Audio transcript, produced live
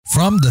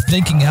From the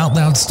Thinking Out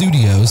Loud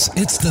studios,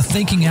 it's the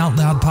Thinking Out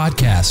Loud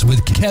podcast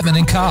with Kevin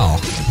and Kyle.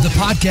 The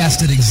podcast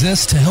that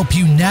exists to help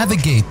you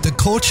navigate the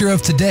culture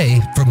of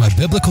today from a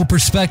biblical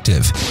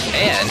perspective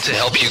and to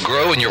help you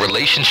grow in your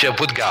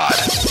relationship with God.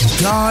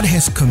 God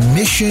has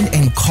commissioned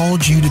and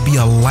called you to be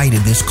a light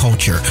in this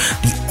culture.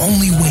 The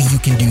only way you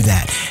can do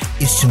that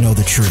is to know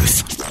the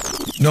truth.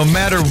 No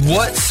matter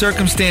what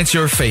circumstance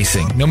you're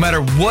facing, no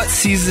matter what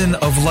season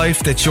of life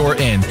that you're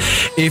in,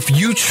 if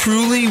you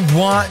truly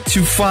want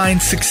to find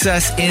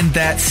success in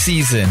that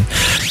season,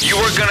 you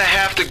are going to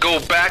have to go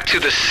back to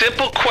the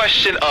simple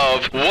question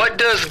of, what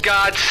does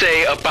God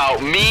say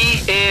about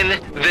me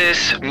in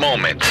this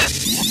moment?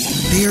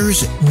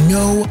 There's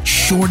no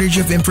shortage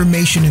of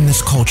information in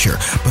this culture,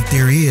 but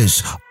there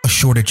is a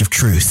shortage of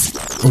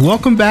truth.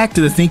 Welcome back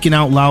to the Thinking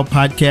Out Loud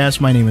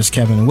podcast. My name is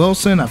Kevin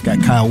Wilson. I've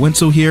got Kyle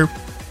Wenzel here.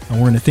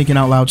 We're in the Thinking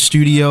Out Loud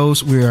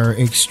studios. We are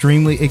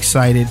extremely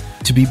excited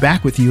to be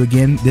back with you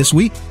again this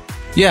week.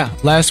 Yeah,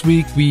 last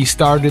week we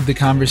started the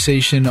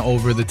conversation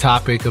over the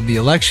topic of the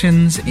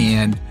elections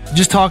and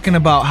just talking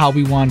about how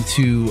we want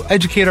to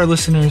educate our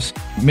listeners,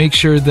 make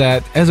sure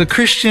that as a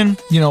Christian,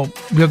 we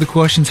have the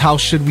questions, how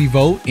should we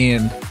vote?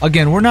 And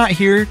again, we're not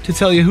here to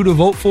tell you who to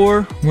vote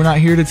for. We're not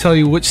here to tell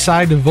you which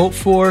side to vote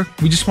for.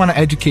 We just want to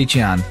educate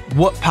you on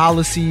what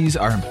policies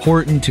are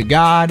important to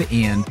God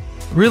and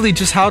really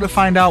just how to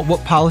find out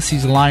what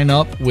policies line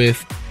up with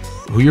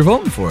who you're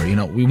voting for.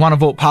 We want to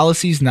vote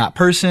policies, not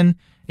person.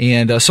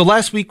 And so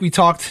last week we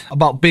talked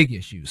about big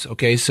issues.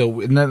 Okay,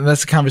 so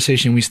that's the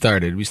conversation we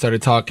started. We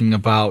started talking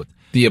about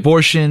the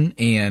abortion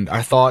and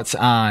our thoughts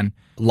on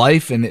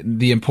life and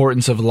the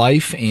importance of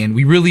life. And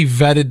we really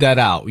vetted that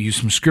out. We used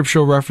some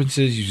scriptural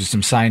references, used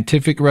some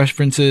scientific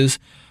references,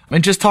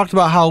 and just talked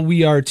about how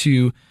we are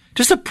to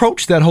just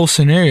approach that whole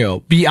scenario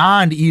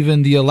beyond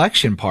even the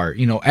election part.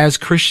 As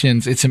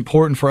Christians, it's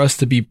important for us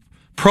to be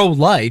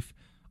pro-life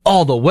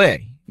all the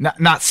way,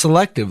 not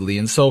selectively.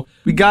 And so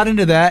we got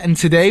into that. And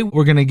today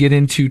we're going to get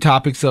into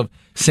topics of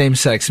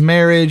same-sex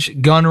marriage,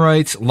 gun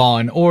rights, law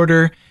and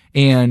order.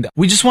 And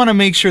we just want to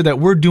make sure that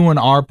we're doing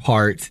our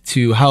part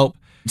to help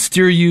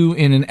steer you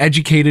in an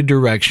educated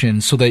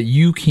direction so that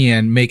you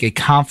can make a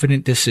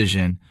confident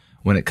decision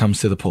when it comes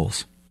to the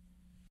polls.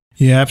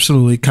 Yeah,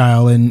 absolutely,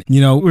 Kyle. And,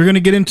 we're going to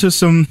get into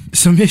some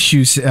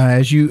issues,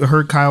 as you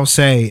heard Kyle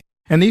say.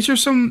 And these are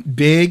some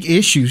big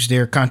issues.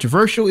 They're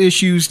controversial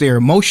issues. They're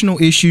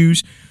emotional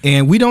issues.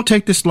 And we don't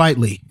take this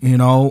lightly,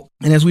 And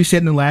as we said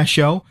in the last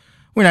show,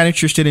 we're not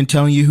interested in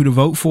telling you who to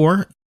vote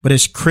for. But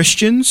as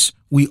Christians,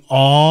 we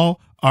all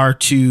are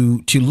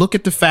to look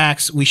at the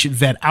facts. We should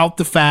vet out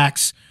the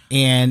facts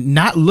and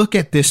not look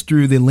at this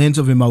through the lens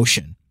of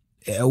emotion.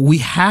 We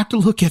have to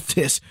look at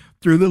this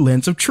through the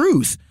lens of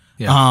truth.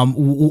 Yeah.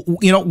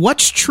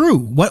 What's true?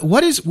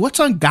 What's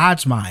on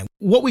God's mind?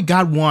 What would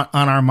God want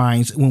on our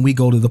minds when we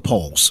go to the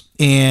polls?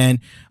 And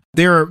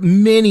there are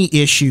many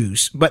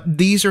issues, but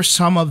these are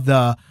some of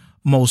the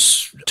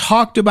most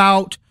talked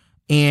about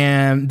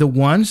and the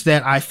ones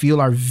that I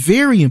feel are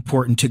very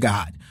important to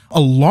God,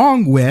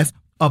 along with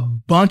a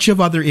bunch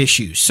of other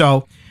issues.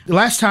 So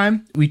last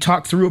time we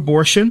talked through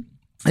abortion.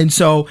 And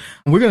so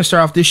we're going to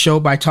start off this show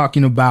by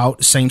talking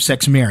about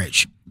same-sex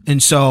marriage.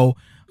 And so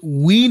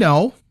we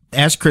know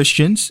as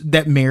Christians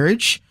that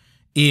marriage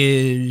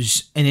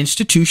is an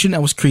institution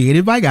that was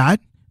created by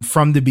God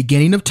from the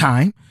beginning of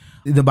time.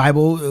 The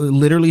Bible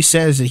literally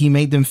says that he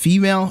made them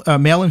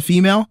male and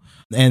female,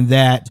 and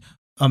that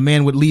a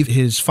man would leave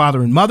his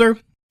father and mother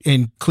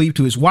and cleave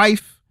to his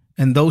wife,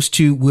 and those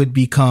two would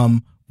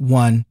become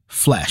one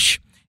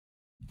flesh.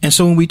 And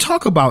so when we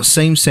talk about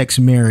same-sex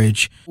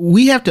marriage,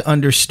 we have to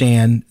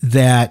understand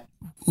that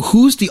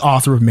who's the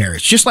author of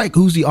marriage, just like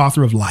who's the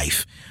author of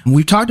life.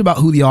 We've talked about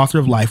who the author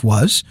of life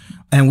was,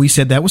 and we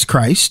said that was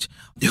Christ.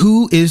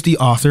 Who is the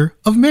author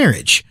of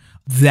marriage?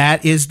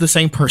 That is the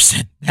same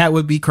person. That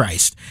would be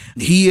Christ.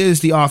 He is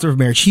the author of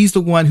marriage. He's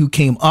the one who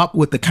came up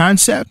with the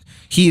concept.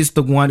 He is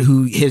the one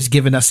who has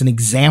given us an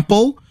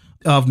example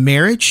of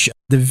marriage.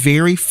 The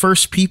very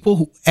first people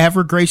who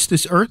ever graced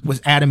this earth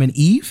was Adam and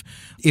Eve.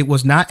 It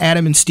was not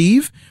Adam and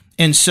Steve.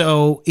 And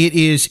so it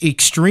is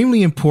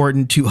extremely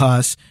important to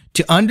us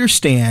to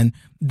understand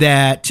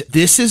that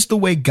this is the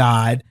way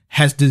God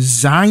has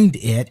designed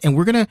it. And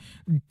we're going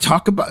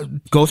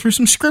to go through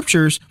some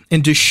scriptures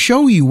and to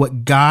show you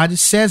what God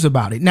says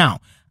about it. Now,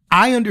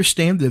 I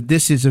understand that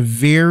this is a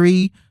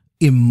very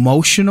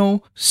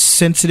emotional,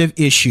 sensitive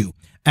issue.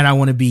 And I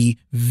want to be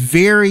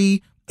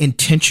very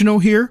intentional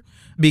here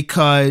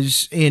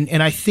because,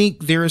 and I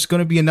think there is going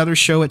to be another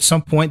show at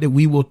some point that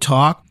we will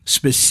talk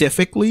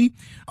specifically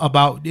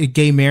about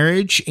gay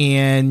marriage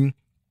and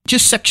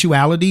just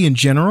sexuality in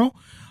general,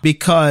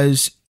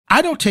 because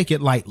I don't take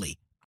it lightly.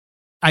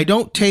 I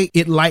don't take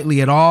it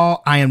lightly at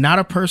all. I am not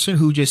a person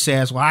who just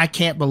says, well, I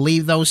can't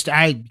believe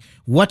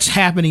what's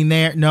happening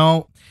there.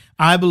 No,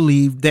 I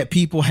believe that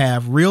people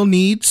have real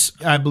needs.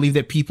 I believe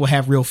that people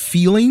have real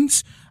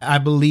feelings. I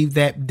believe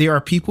that there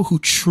are people who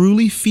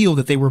truly feel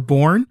that they were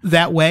born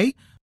that way.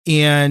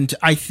 And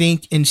I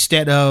think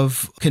instead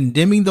of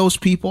condemning those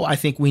people, I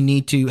think we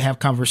need to have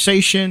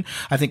conversation.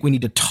 I think we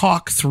need to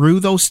talk through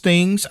those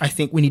things. I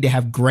think we need to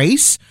have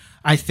grace.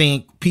 I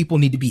think people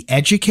need to be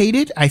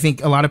educated. I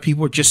think a lot of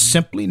people are just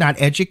simply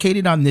not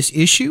educated on this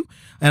issue.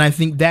 And I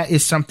think that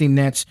is something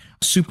that's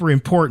super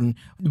important.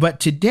 But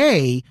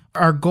today,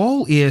 our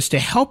goal is to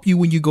help you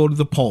when you go to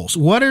the polls.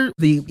 What are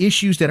the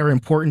issues that are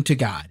important to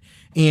God?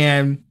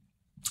 And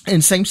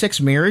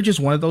same-sex marriage is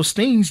one of those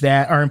things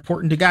that are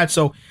important to God.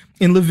 So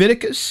in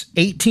Leviticus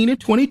 18 and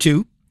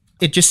 22,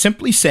 it just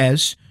simply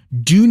says,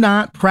 do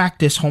not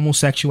practice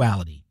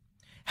homosexuality.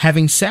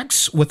 Having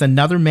sex with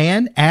another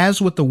man as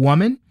with a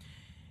woman,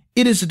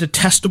 it is a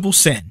detestable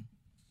sin.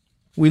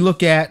 We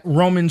look at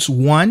Romans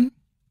 1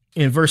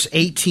 in verse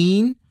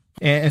 18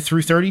 and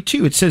through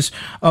 32. It says,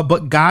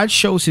 but God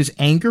shows his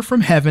anger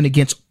from heaven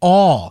against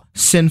all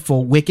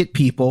sinful, wicked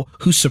people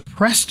who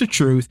suppress the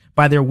truth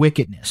by their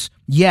wickedness.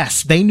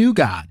 Yes, they knew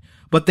God,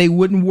 but they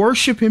wouldn't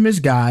worship him as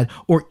God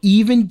or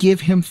even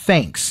give him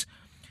thanks.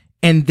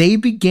 And they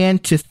began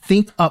to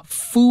think up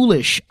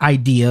foolish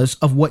ideas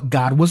of what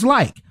God was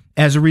like.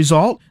 As a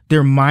result,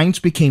 their minds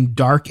became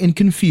dark and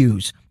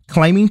confused.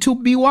 Claiming to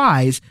be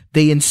wise,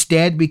 they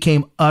instead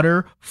became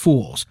utter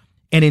fools.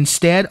 And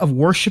instead of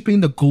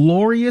worshiping the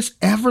glorious,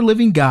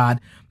 ever-living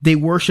God, they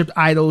worshiped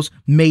idols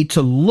made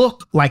to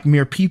look like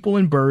mere people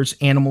and birds,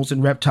 animals,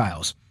 and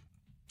reptiles.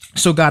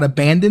 So God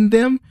abandoned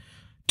them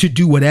to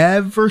do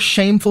whatever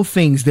shameful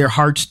things their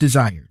hearts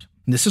desired.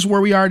 And this is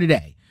where we are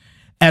today.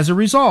 As a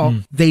result,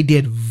 they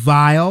did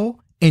vile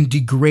and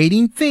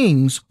degrading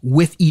things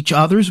with each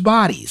other's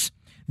bodies.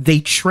 They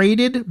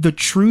traded the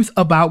truth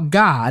about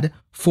God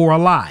for a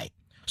lie.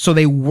 So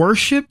they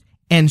worshiped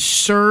and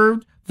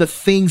served the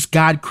things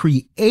God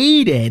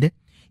created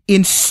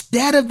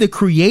instead of the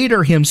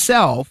Creator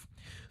himself,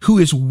 who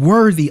is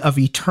worthy of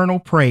eternal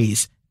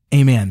praise.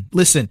 Amen.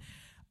 Listen,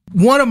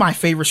 one of my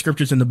favorite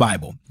scriptures in the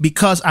Bible,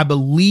 because I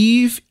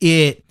believe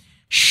it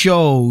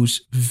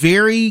shows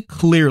very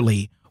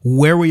clearly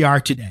where we are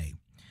today.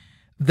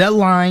 That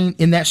line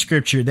in that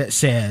scripture that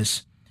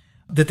says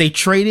that they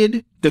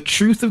traded the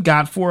truth of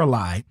God for a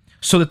lie,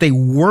 so that they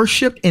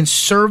worshiped and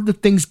served the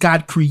things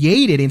God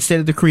created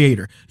instead of the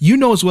Creator. You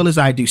know as well as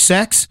I do,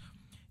 sex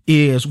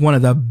is one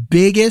of the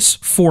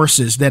biggest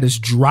forces that is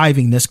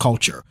driving this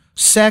culture.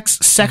 Sex,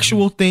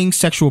 sexual things,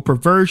 sexual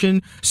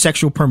perversion,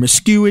 sexual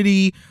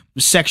promiscuity,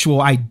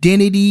 sexual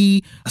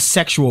identity,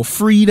 sexual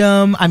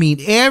freedom. I mean,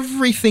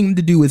 everything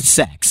to do with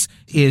sex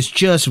is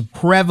just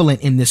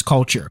prevalent in this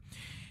culture.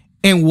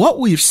 And what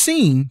we've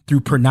seen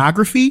through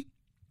pornography,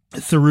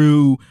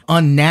 through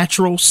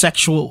unnatural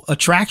sexual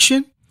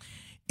attraction,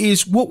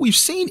 is what we've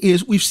seen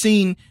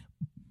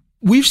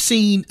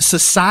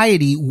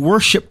society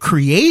worship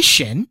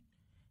creation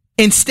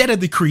instead of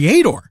the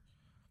Creator.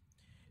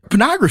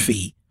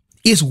 Pornography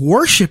is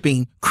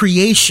worshiping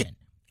creation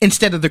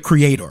instead of the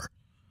Creator,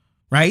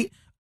 right?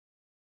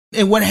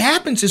 And what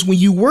happens is when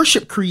you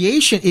worship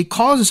creation, it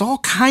causes all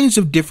kinds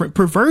of different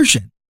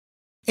perversion.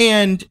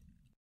 And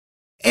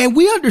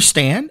we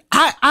understand.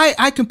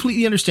 I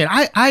completely understand.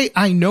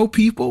 I know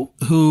people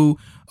who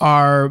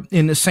are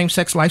in the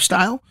same-sex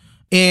lifestyle.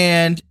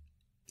 And,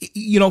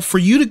 you know, for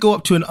you to go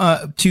up to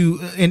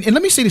and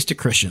let me say this to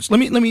Christians. Let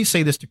me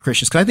say this to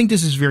Christians, because I think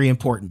this is very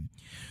important.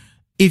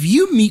 If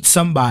you meet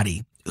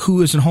somebody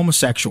who is a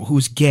homosexual, who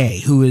is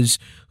gay, who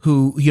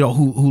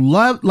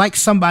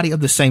likes somebody of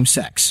the same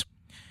sex,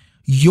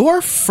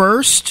 your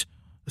first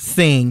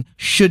thing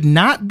should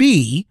not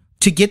be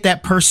to get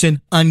that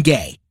person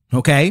ungay.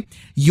 Okay.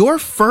 Your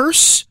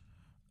first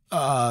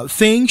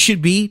thing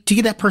should be to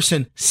get that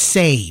person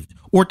saved,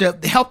 or to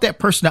help that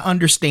person to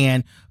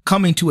understand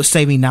coming to a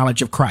saving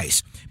knowledge of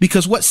Christ.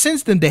 Because what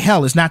sends them to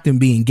hell is not them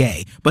being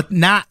gay, but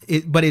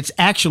it's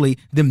actually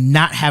them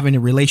not having a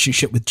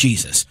relationship with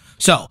Jesus.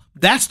 So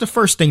that's the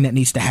first thing that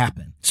needs to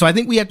happen. So I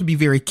think we have to be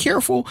very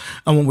careful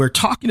when we're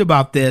talking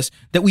about this,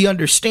 that we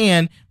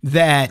understand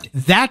that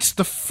that's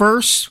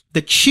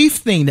the chief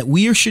thing that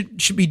we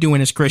should be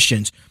doing as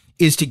Christians,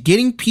 is to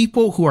getting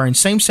people who are in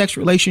same-sex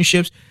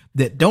relationships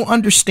that don't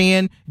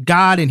understand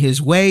God and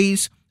his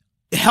ways,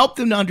 help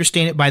them to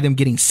understand it by them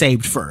getting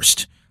saved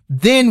first.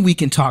 Then we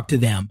can talk to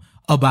them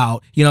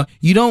about, you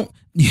don't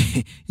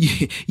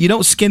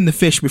skin the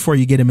fish before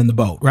you get him in the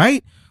boat,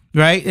 right?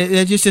 Right?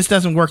 It just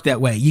doesn't work that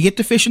way. You get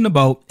the fish in the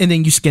boat and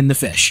then you skin the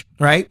fish,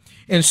 right?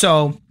 And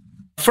so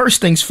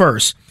first things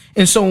first.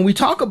 And so when we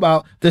talk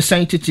about the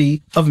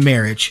sanctity of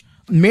marriage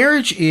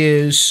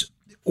is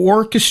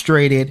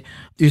orchestrated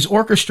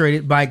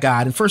by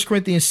God. In 1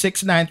 Corinthians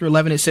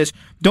 6:9-11, it says,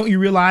 don't you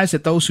realize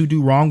that those who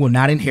do wrong will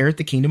not inherit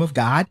the kingdom of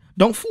God?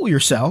 Don't fool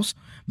yourselves.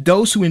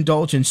 Those who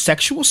indulge in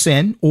sexual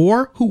sin,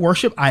 or who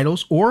worship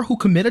idols, or who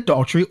commit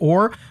adultery,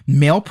 or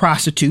male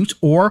prostitutes,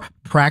 or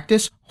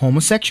practice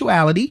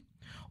homosexuality,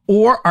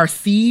 or are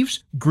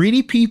thieves,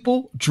 greedy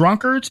people,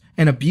 drunkards,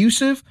 and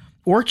abusive,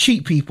 or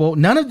cheat people,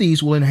 none of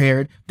these will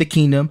inherit the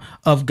kingdom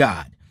of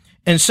God.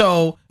 And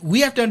so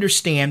we have to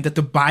understand that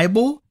the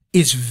Bible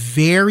is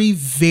very,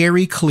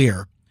 very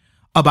clear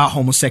about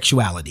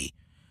homosexuality.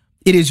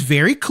 It is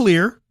very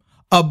clear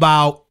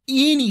about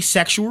any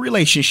sexual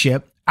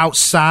relationship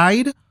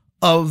outside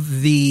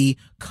of the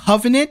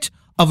covenant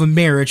of a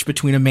marriage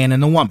between a man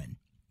and a woman.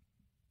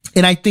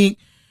 And I think,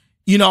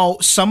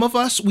 some of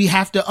us, we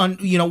have to,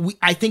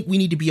 I think we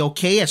need to be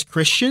okay as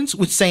Christians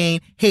with saying,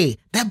 hey,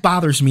 that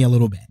bothers me a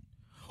little bit,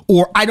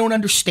 or I don't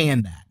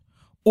understand that,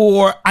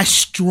 or I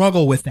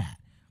struggle with that.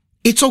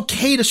 It's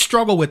okay to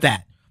struggle with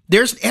that.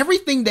 There's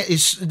everything that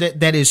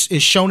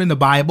is shown in the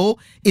Bible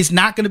is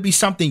not going to be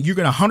something you're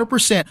going to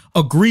 100%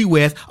 agree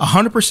with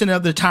 100%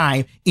 of the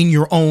time in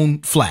your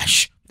own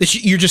flesh.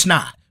 You're just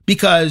not,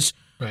 because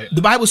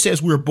the Bible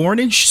says we're born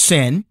in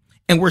sin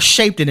and we're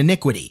shaped in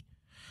iniquity.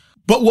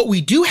 But what we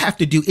do have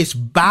to do is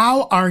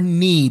bow our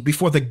knee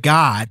before the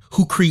God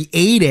who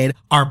created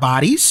our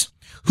bodies,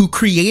 who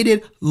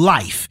created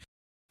life.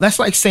 That's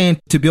like saying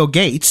to Bill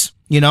Gates,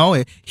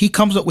 he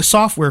comes up with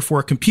software for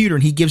a computer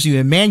and he gives you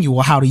a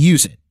manual how to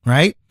use it.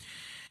 Right?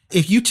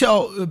 If you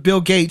tell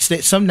Bill Gates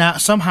that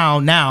somehow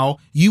now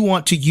you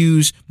want to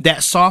use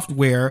that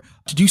software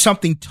to do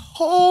something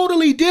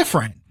totally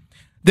different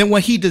than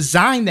what he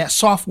designed that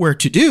software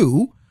to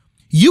do,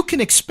 you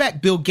can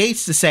expect Bill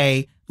Gates to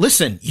say,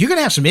 listen, you're going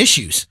to have some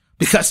issues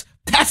because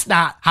that's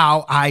not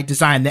how I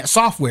designed that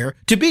software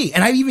to be.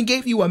 And I even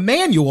gave you a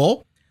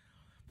manual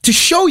to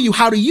show you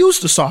how to use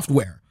the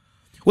software.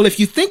 Well, if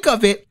you think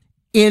of it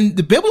in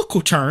the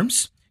biblical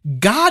terms,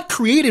 God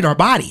created our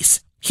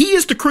bodies. He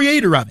is the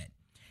creator of it.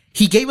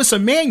 He gave us a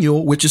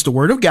manual, which is the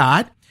word of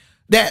God,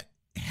 that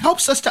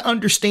helps us to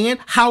understand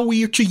how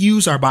we are to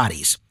use our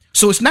bodies.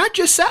 So it's not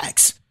just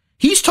sex.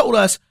 He's told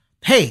us,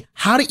 hey,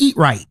 how to eat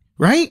right,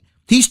 right?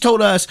 He's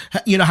told us,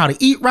 how to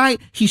eat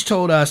right. He's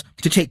told us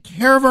to take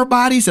care of our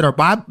bodies, that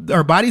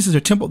our bodies is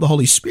a temple of the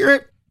Holy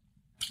Spirit.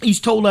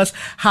 He's told us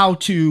how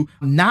to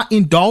not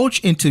indulge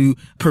into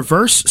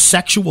perverse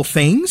sexual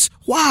things.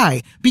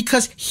 Why?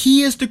 Because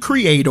he is the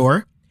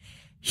creator.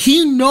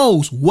 He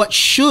knows what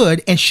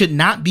should and should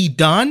not be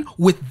done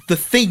with the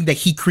thing that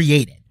he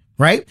created,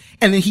 right?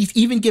 And then he's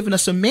even given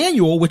us a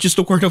manual, which is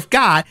the word of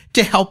God,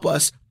 to help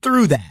us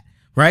through that,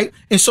 right?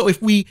 And so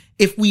if we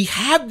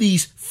have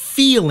these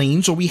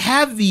feelings or we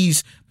have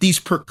these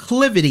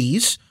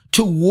proclivities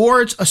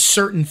towards a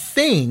certain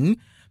thing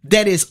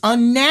that is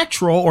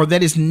unnatural or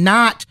that is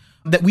not,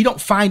 that we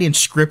don't find in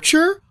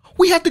scripture,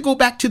 we have to go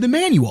back to the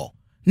manual,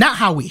 not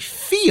how we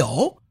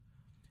feel,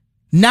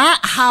 not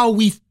how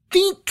we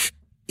think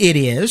it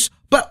is,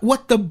 but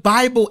what the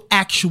Bible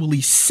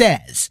actually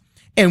says.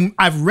 And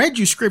I've read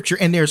you scripture,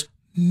 and there's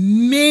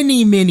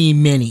many, many,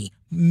 many,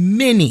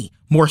 many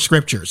more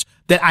scriptures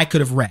that I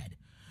could have read.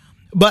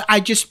 But I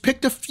just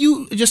picked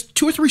just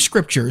 2 or 3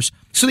 scriptures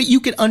so that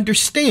you can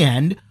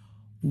understand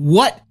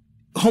what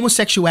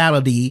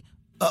homosexuality,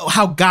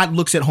 how God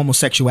looks at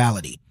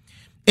homosexuality.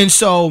 And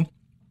so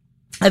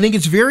I think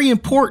it's very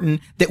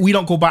important that we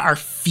don't go by our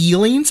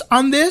feelings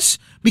on this,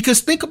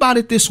 because think about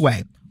it this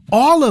way.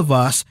 All of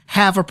us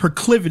have a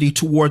proclivity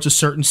towards a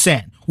certain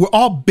sin. We're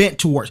all bent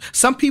towards.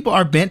 Some people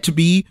are bent to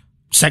be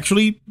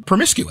sexually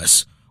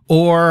promiscuous,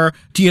 or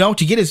to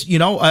get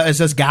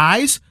as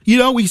guys,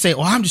 we say,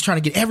 well, I'm just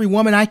trying to get every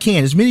woman I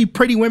can, as many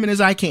pretty women as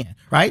I can,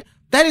 right?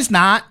 That is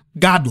not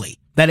godly.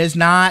 That is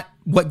not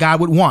what God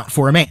would want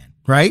for a man,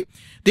 right?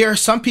 There are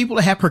some people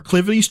that have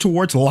proclivities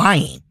towards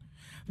lying.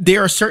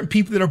 There are certain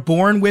people that are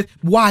born with,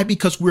 why?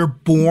 Because we're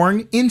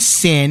born in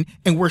sin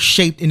and we're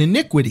shaped in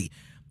iniquity.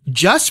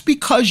 Just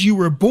because you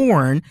were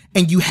born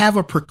and you have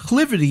a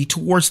proclivity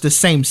towards the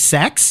same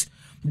sex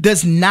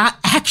does not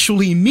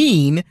actually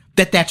mean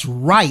that that's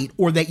right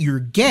or that you're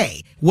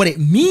gay. What it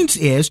means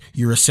is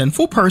you're a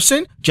sinful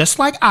person, just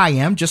like I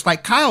am, just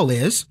like Kyle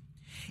is,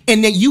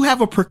 and that you have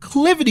a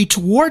proclivity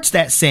towards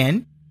that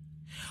sin,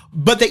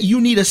 but that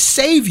you need a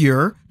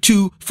savior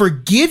to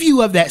forgive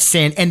you of that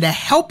sin and to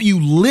help you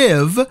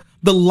live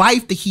the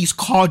life that he's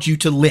called you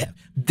to live.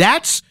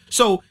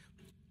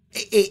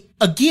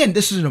 Again,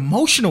 this is an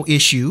emotional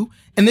issue,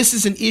 and this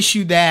is an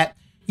issue that,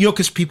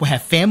 because people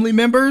have family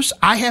members.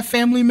 I have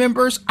family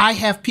members. I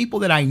have people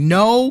that I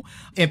know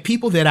and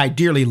people that I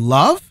dearly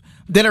love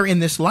that are in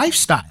this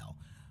lifestyle.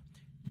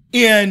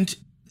 And,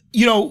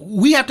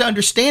 we have to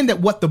understand that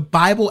what the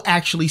Bible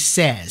actually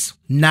says,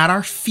 not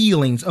our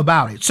feelings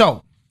about it.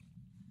 So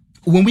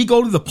when we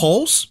go to the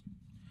polls,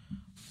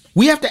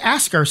 we have to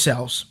ask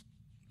ourselves,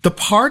 the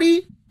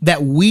party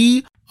that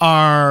we're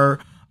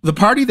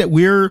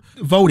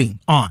voting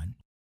on,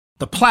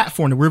 the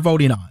platform that we're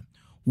voting on,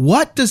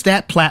 what does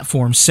that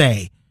platform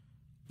say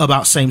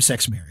about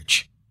same-sex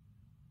marriage?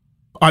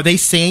 Are they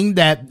saying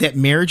that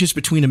marriage is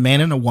between a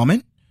man and a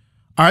woman?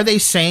 Are they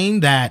saying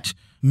that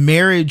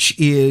marriage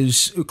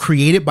is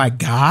created by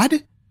God?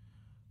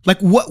 Like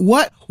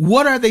what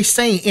are they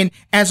saying? And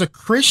as a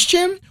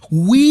Christian,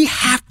 we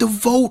have to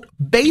vote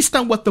based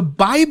on what the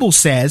Bible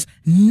says,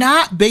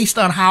 not based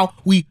on how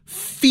we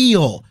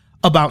feel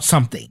about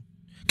something.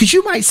 Because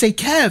you might say,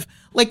 Kev,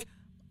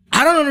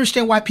 I don't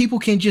understand why people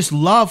can just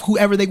love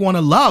whoever they want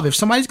to love. If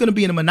somebody's going to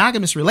be in a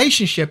monogamous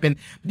relationship and,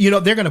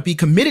 they're going to be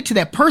committed to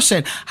that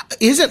person,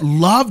 isn't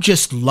love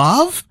just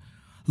love?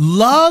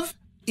 Love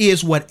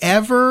is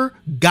whatever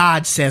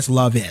God says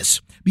love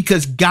is,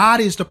 because God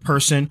is the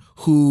person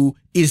who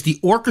is the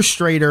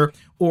orchestrator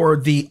or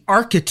the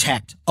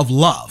architect of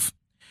love.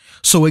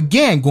 So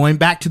again, going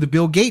back to the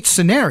Bill Gates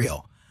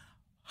scenario,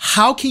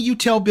 how can you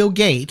tell Bill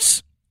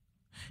Gates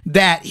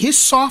that his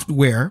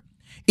software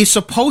is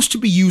supposed to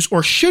be used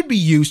or should be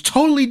used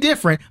totally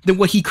different than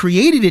what he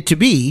created it to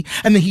be,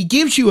 and then he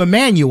gives you a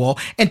manual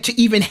and to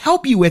even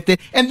help you with it,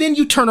 and then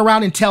you turn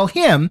around and tell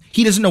him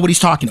he doesn't know what he's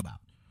talking about?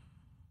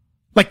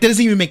 Like, that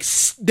doesn't even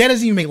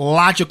make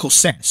logical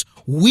sense.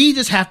 We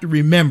just have to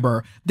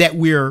remember that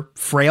we're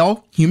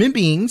frail human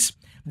beings,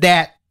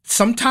 that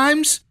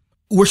sometimes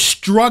we're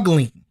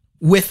struggling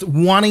with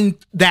wanting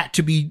that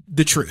to be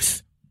the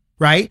truth,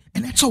 right?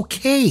 And that's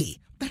okay.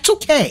 That's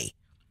okay.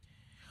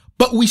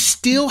 But we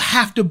still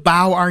have to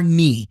bow our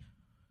knee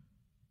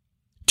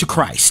to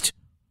Christ.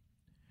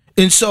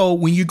 And so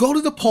when you go to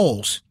the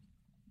polls,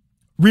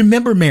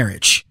 remember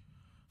marriage.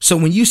 So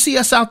when you see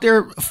us out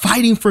there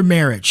fighting for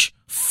marriage,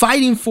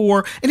 fighting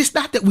for, and it's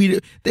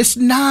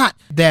not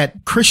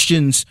that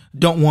Christians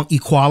don't want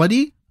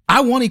equality.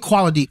 I want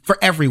equality for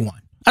everyone.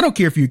 I don't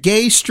care if you're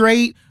gay,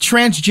 straight,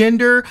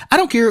 transgender. I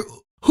don't care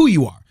who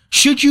you are.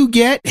 Should you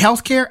get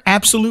healthcare?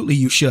 Absolutely,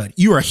 you should.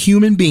 You're a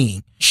human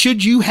being.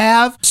 Should you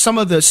have some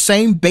of the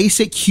same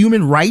basic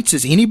human rights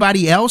as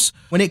anybody else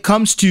when it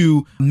comes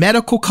to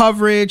medical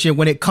coverage and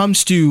when it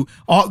comes to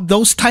all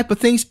those type of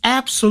things?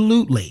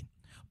 Absolutely.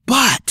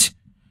 But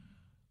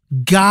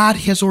God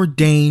has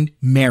ordained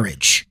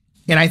marriage.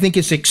 And I think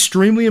it's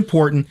extremely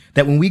important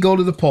that when we go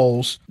to the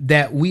polls,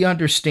 that we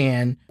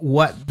understand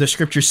what the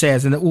scripture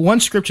says. And one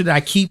scripture that I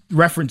keep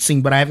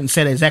referencing, but I haven't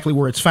said exactly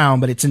where it's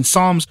found, but it's in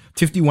Psalms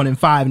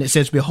 51:5. And it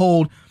says,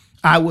 "Behold,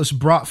 I was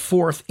brought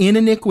forth in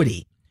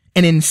iniquity,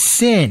 and in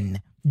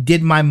sin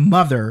did my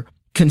mother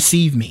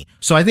conceive me."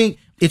 So I think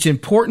it's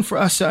important for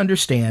us to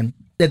understand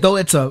that though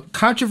it's a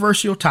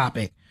controversial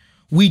topic,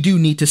 we do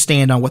need to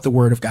stand on what the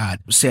word of God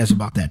says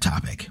about that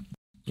topic.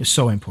 It's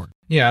so important.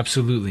 Yeah,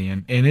 absolutely.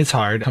 And it's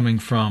hard coming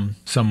from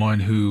someone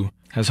who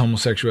has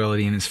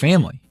homosexuality in his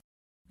family.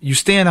 You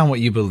stand on what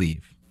you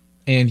believe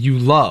and you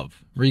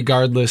love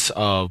regardless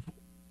of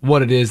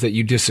what it is that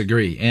you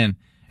disagree. And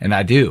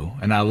I do,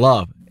 and I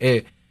love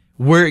it.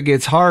 Where it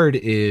gets hard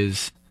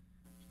is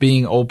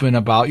being open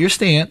about your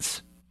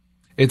stance.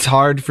 It's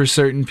hard for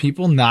certain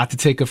people not to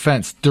take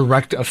offense,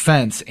 direct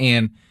offense,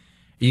 and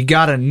you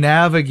got to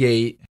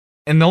navigate.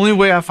 And the only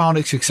way I found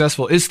it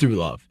successful is through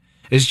love.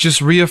 It's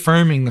just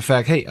reaffirming the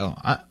fact, hey,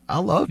 I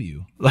love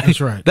you. Like, that's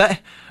right.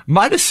 That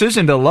my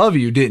decision to love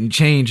you didn't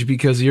change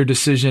because of your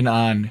decision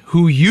on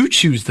who you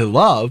choose to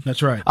love.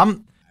 That's right.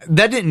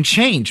 That didn't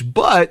change,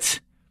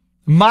 but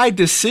my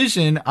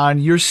decision on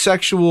your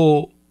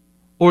sexual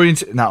your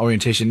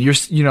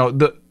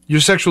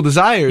sexual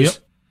desires, yep.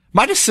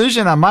 My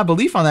decision on my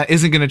belief on that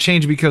isn't going to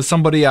change because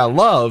somebody I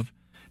love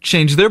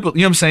changed their, you know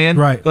what I'm saying?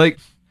 Right. Like,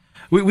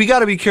 we got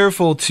to be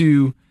careful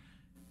to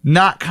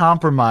not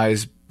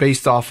compromise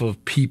based off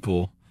of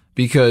people,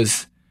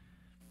 because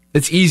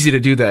it's easy to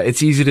do that.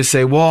 It's easy to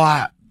say,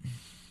 well,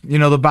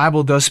 the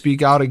Bible does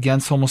speak out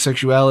against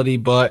homosexuality,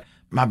 but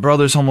my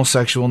brother's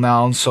homosexual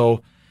now, and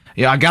so,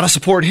 I got to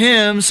support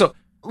him. So,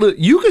 look,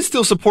 you can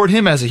still support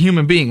him as a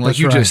human being, like That's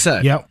you right. just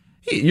said. Yep.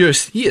 He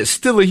is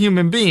still a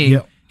human being.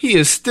 Yep. He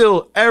is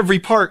still every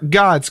part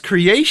God's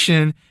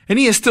creation, and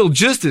he is still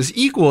just as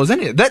equal as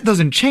any. That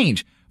doesn't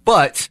change.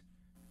 But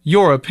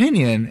your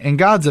opinion and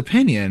God's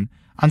opinion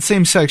on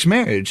same-sex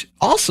marriage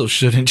also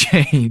shouldn't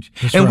change.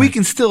 That's and we right.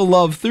 can still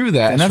love through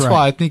that. And that's right.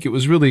 why I think it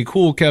was really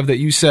cool, Kev, that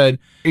you said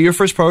your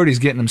first priority is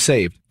getting them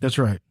saved. That's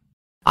right.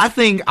 I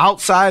think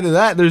outside of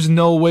that, there's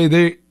no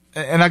way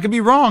and I could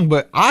be wrong,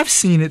 but I've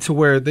seen it to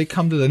where they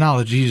come to the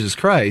knowledge of Jesus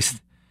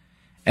Christ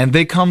and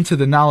they come to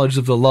the knowledge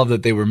of the love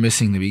that they were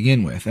missing to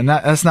begin with. And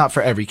that's not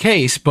for every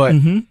case, but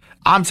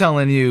I'm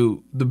telling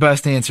you, the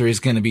best answer is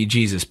going to be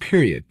Jesus,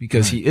 period,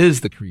 because he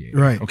is the creator.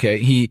 Right. Okay.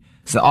 He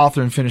is the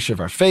author and finisher of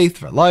our faith,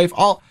 of our life.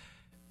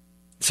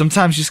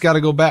 Sometimes you just got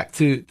to go back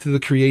to the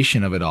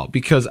creation of it all,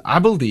 because I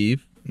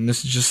believe, and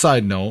this is just a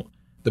side note,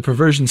 the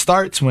perversion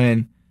starts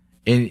when,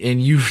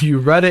 and you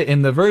read it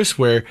in the verse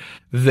where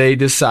they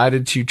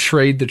decided to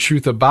trade the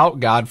truth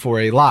about God for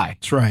a lie.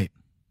 That's right.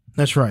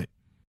 That's right.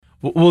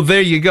 Well,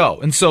 there you go.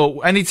 And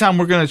so anytime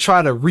we're going to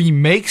try to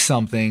remake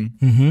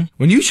something,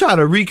 when you try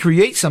to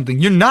recreate something,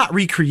 you're not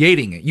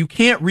recreating it. You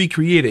can't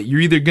recreate it. You're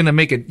either going to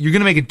make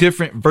a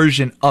different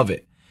version of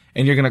it,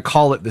 and you're going to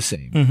call it the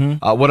same.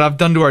 What I've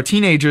done to our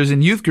teenagers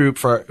in youth group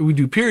we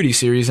do Purity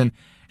series, and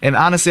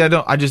honestly,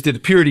 I just did a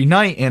Purity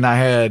night, and I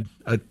had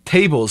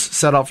tables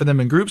set out for them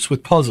in groups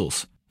with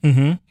puzzles.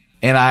 And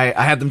I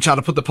had them try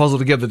to put the puzzle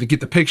together to get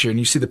the picture, and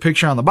you see the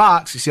picture on the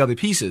box, you see all the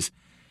pieces.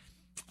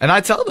 And I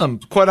tell them,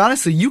 quite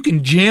honestly, you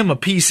can jam a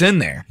piece in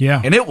there,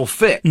 and it will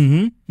fit.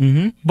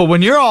 But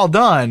when you're all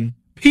done,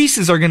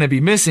 pieces are going to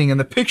be missing, and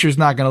the picture's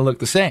not going to look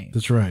the same.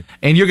 That's right.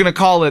 And you're going to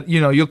call it,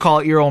 you'll call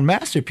it your own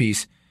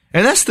masterpiece.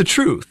 And that's the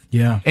truth.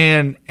 Yeah.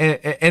 And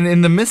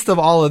in the midst of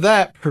all of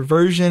that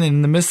perversion, and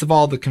in the midst of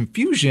all the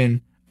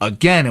confusion,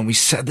 again, and we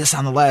said this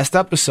on the last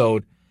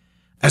episode,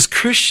 as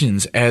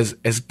Christians, as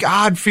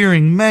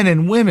God-fearing men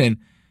and women,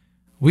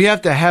 we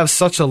have to have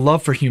such a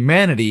love for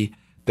humanity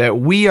that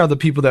we are the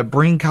people that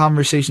bring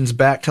conversations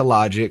back to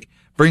logic,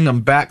 bring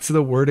them back to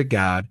the Word of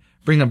God,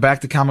 bring them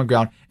back to common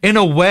ground in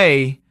a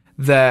way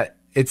that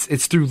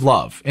it's through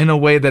love, in a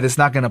way that it's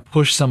not going to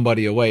push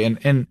somebody away.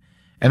 And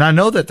I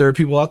know that there are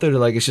people out there that are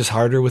like, it's just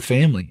harder with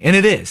family. And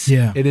it is.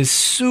 Yeah. It is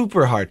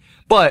super hard.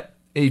 But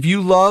if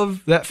you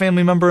love that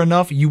family member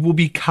enough, you will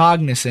be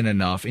cognizant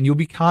enough and you'll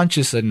be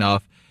conscious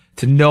enough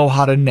to know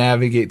how to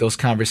navigate those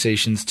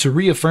conversations, to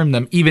reaffirm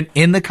them, even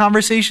in the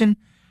conversation,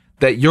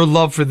 that your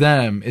love for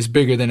them is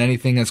bigger than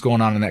anything that's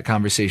going on in that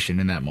conversation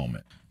in that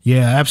moment.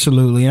 Yeah,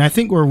 absolutely. And I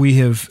think where we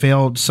have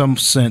failed some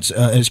sense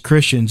as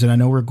Christians, and I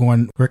know we're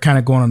kind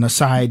of going on a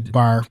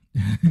sidebar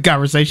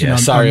conversation. Yeah,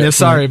 on this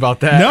sorry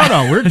about that.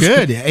 No, we're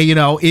good.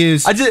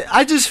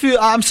 I just feel,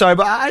 I'm sorry,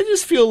 but I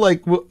just feel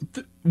like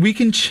we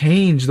can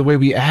change the way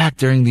we act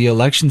during the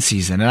election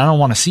season. And I don't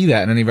want to see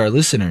that in any of our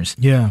listeners.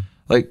 Yeah.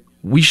 Like,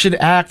 we should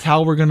act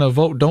how we're going to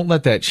vote. Don't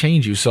let that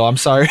change you. So I'm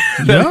sorry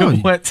that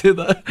I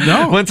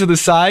went to the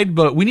side,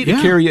 but we need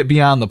to carry it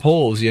beyond the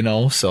polls,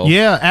 so.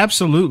 Yeah,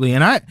 absolutely.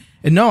 And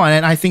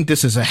I think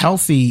this is a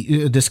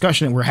healthy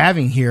discussion that we're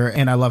having here,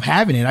 and I love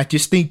having it. I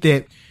just think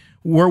that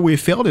where we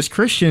failed as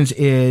Christians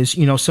is,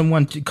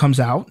 someone comes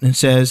out and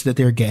says that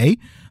they're gay.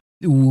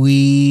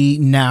 We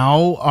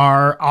now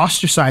are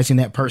ostracizing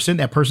that person.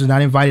 That person's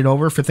not invited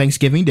over for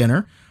Thanksgiving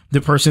dinner. The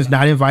person's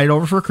not invited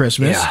over for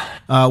Christmas.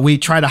 Yeah. We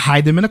try to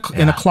hide them in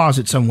a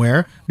closet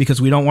somewhere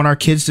because we don't want our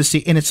kids to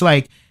see. And it's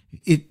like,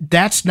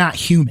 that's not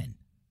human.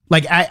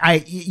 Like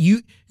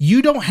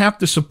you don't have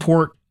to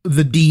support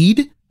the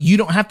deed. You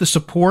don't have to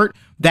support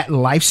that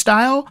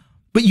lifestyle,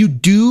 but you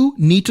do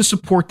need to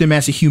support them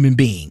as a human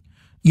being.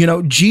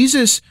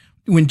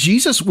 When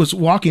Jesus was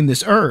walking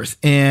this earth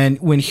and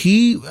when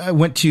he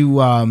went to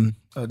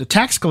the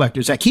tax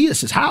collector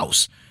Zacchaeus'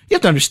 house, you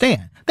have to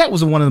understand that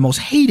was one of the most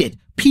hated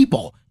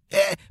people.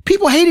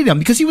 People hated him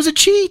because he was a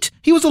cheat.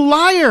 He was a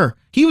liar.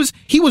 He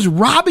was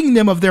robbing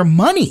them of their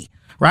money.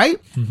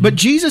 Right. Mm-hmm. But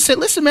Jesus said,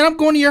 listen, man, I'm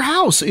going to your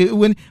house.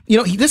 When,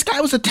 this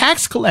guy was a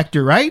tax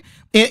collector. Right.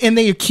 And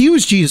they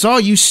accused Jesus. Oh,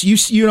 you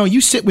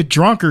sit with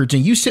drunkards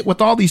and you sit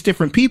with all these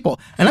different people.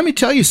 And let me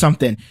tell you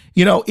something,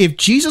 if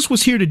Jesus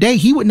was here today,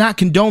 he would not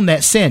condone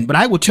that sin. But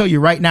I will tell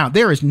you right now,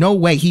 there is no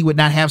way he would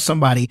not have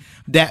somebody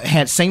that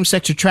had same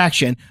sex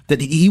attraction,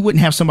 that he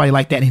wouldn't have somebody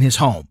like that in his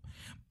home,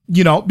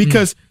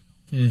 because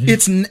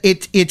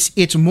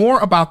it's more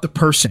about the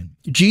person.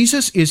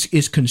 Jesus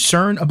is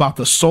concerned about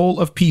the soul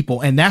of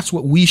people, and that's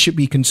what we should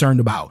be concerned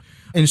about.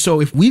 And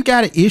so if we've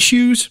got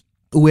issues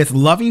with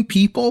loving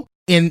people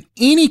in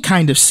any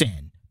kind of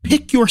sin,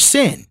 pick your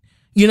sin.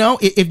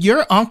 If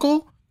your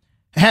uncle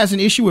has an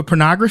issue with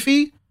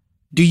pornography,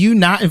 do you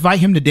not invite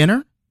him to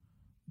dinner?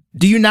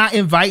 Do you not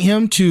invite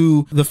him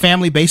to the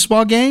family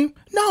baseball game?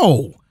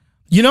 No.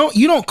 You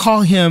don't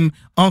call him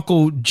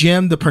Uncle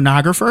Jim the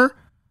pornographer.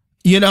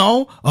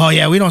 Oh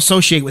yeah, we don't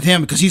associate with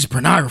him because he's a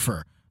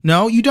pornographer.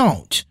 No, you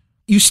don't.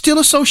 You still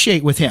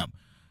associate with him.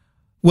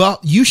 Well,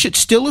 you should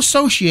still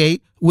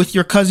associate with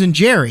your cousin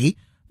Jerry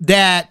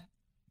that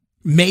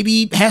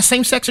maybe has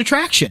same-sex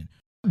attraction,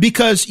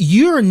 because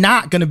you're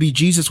not going to be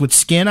Jesus with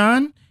skin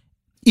on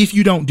if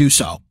you don't do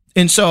so.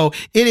 And so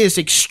it is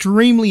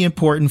extremely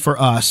important for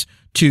us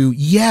to,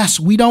 yes,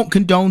 we don't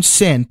condone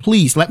sin.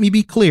 Please, let me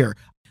be clear.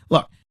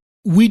 Look,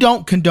 we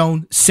don't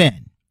condone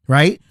sin,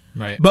 right?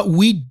 Right. But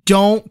we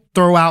don't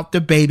throw out the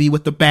baby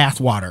with the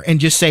bathwater and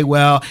just say,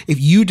 well, if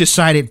you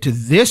decided to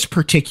this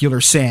particular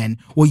sin,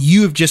 well,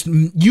 you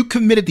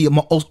committed the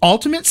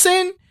ultimate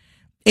sin,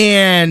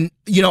 and,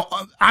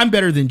 I'm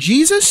better than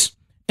Jesus,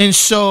 and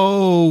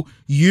so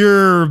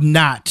you're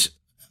not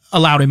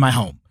allowed in my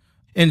home.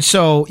 And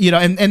so,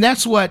 and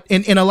that's what,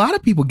 and a lot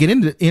of people get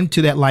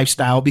into that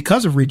lifestyle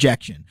because of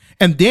rejection.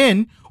 And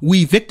then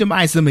we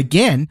victimize them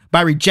again by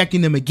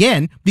rejecting them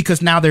again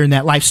because now they're in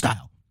that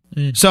lifestyle.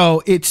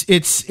 So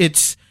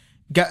it's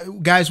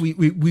guys, we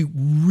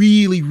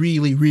really,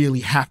 really, really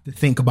have to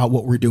think about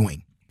what we're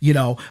doing,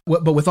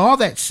 but with all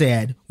that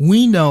said,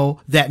 we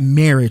know that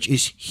marriage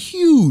is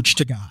huge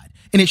to God,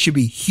 and it should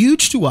be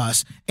huge to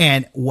us.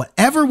 And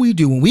whatever we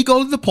do, when we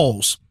go to the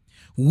polls,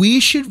 we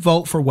should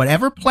vote for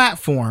whatever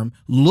platform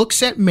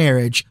looks at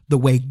marriage the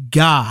way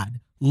God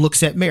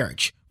looks at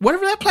marriage,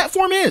 whatever that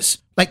platform is.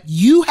 Like,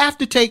 you have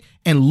to take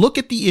and look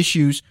at the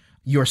issues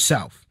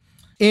yourself.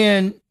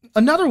 And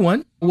another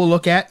one we'll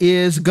look at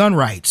is gun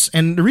rights.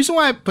 And the reason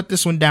why we put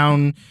this one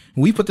down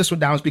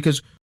is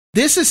because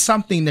this is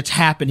something that's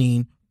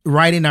happening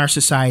right in our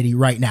society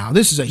right now.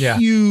 This is a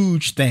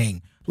huge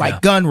thing,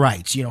 like gun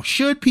rights.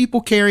 Should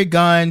people carry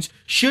guns?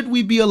 Should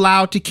we be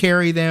allowed to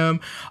carry them?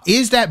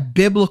 Is that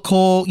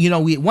biblical?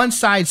 One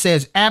side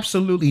says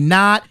absolutely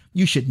not.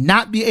 You should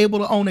not be able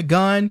to own a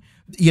gun.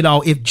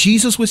 If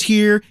Jesus was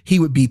here, he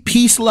would be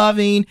peace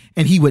loving,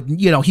 and he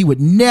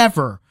would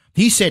never.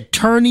 He said,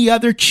 turn the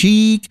other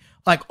cheek,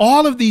 like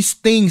all of these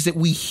things that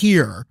we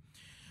hear.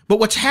 But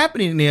what's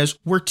happening is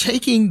we're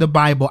taking the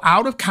Bible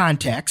out of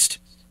context.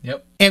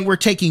 Yep. And we're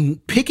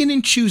picking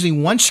and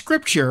choosing one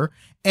scripture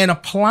and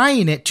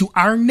applying it to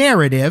our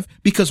narrative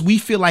because we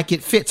feel like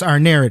it fits our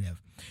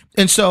narrative.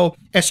 And so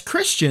as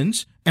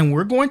Christians, and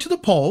we're going to the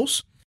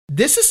polls,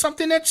 this is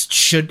something that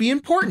should be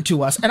important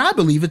to us. And I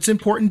believe it's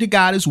important to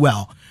God as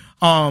well.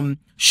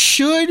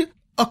 Should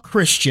a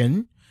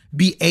Christian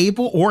be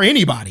able, or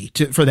anybody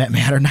for that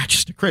matter, not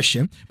just a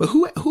Christian, but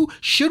who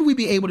should we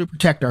be able to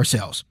protect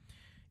ourselves?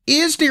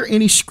 Is there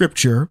any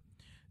scripture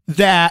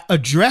that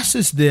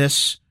addresses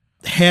this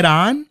head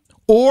on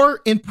or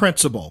in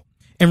principle?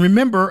 And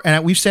remember,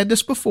 and we've said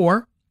this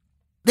before,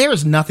 there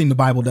is nothing the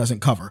Bible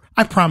doesn't cover.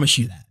 I promise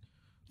you that.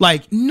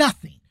 Like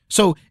nothing.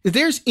 So if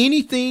there's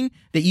anything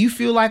that you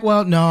feel like,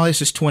 well, no,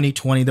 this is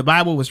 2020. The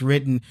Bible was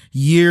written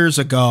years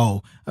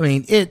ago. I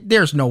mean,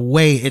 there's no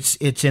way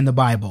it's in the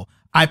Bible.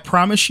 I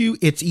promise you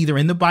it's either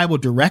in the Bible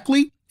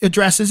directly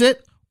addresses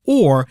it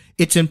or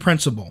it's in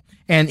principle.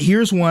 And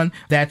here's one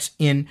that's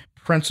in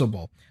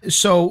principle.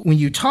 So when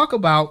you talk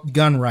about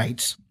gun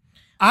rights,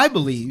 I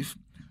believe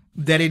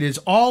that it is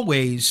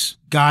always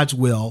God's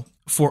will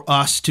for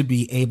us to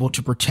be able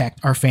to protect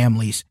our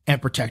families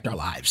and protect our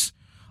lives.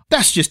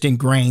 That's just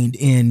ingrained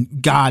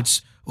in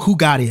who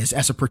God is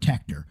as a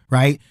protector,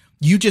 right?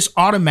 You just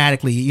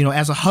automatically,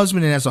 as a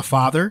husband and as a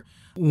father,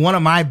 one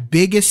of my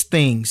biggest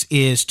things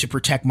is to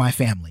protect my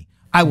family.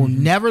 I will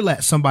never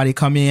let somebody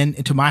come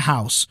into my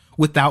house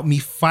without me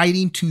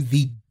fighting to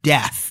the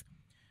death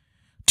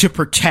to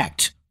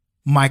protect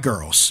my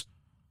girls.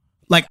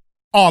 Like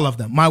all of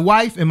them, my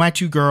wife and my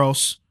 2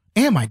 girls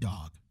and my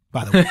dog,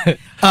 by the way.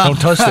 Don't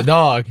touch the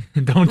dog.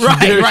 Don't you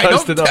dare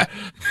touch the dog.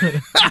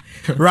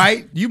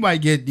 Right? You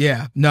might get,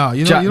 no,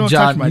 you don't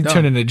touch my dog. You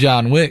turn into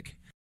John Wick.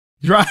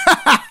 Right.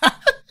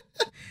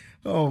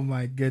 Oh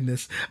my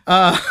goodness.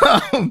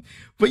 But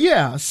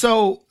yeah,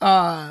 so,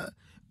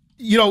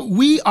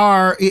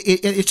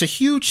 it's a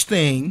huge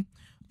thing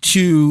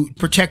to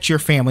protect your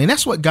family. And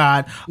that's what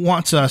God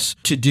wants us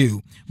to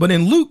do. But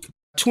in Luke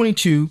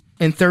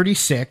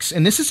 22:36,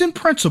 and this is in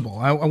principle,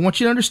 I want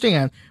you to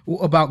understand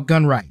about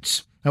gun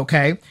rights.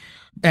 Okay.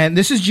 And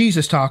this is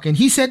Jesus talking.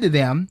 He said to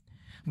them,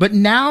 but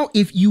now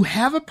if you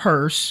have a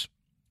purse,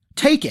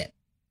 take it,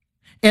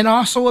 and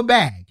also a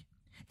bag.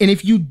 And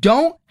if you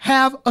don't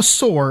have a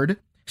sword,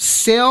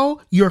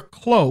 sell your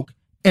cloak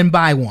and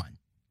buy one.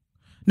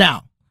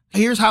 Now,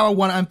 here's how I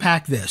want to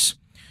unpack this.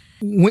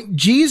 When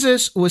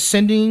Jesus was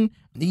sending,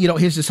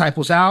 his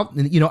disciples out,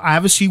 and,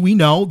 obviously we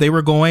know they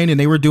were going and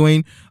they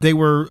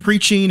were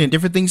preaching and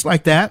different things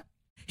like that.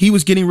 He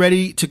was getting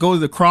ready to go to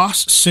the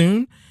cross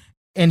soon.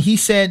 And he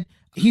said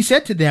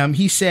to them,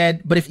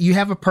 but if you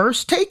have a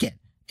purse, take it,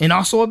 and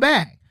also a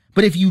bag.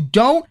 But if you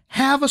don't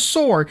have a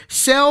sword,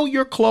 sell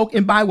your cloak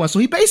and buy one. So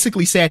he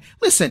basically said,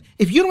 listen,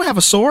 if you don't have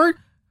a sword,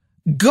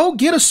 go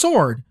get a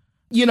sword,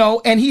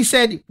 and he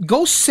said,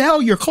 go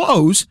sell your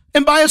clothes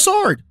and buy a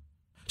sword.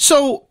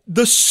 So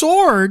the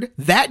sword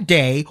that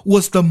day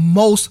was the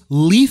most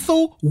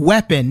lethal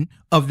weapon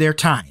of their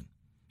time.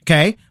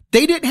 Okay.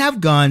 They didn't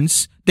have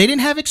guns. They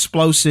didn't have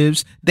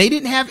explosives. They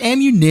didn't have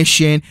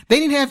ammunition. They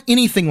didn't have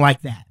anything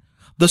like that.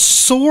 The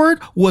sword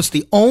was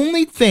the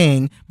only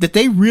thing that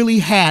they really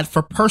had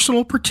for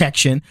personal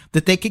protection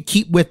that they could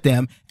keep with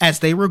them as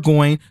they were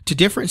going to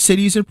different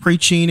cities and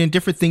preaching and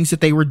different things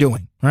that they were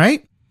doing,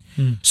 right?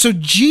 So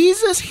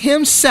Jesus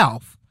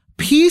himself,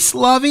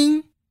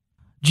 peace-loving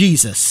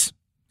Jesus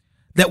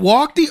that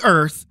walked the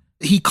earth,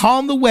 he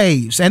calmed the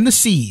waves and the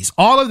seas,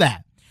 all of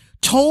that,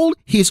 told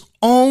his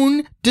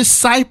own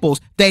disciples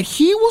that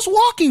he was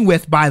walking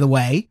with, by the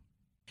way,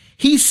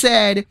 he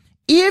said,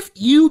 if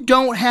you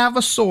don't have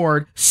a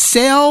sword,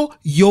 sell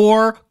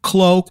your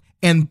cloak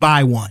and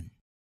buy one.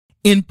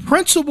 In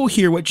principle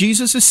here, what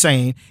Jesus is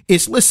saying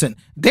is, listen,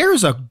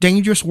 there's a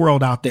dangerous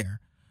world out there.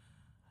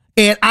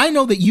 And I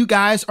know that you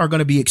guys are going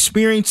to be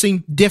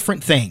experiencing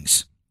different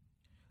things.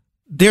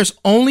 There's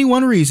only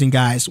one reason,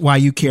 guys, why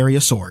you carry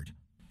a sword.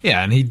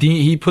 Yeah, and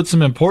he put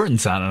some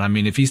importance on it. I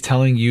mean, if he's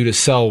telling you to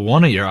sell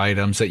one of your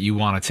items that you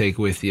want to take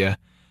with you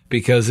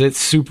because it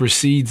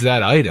supersedes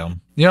that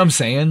item, you know what I'm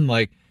saying?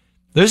 Like,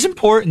 there's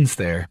importance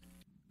there.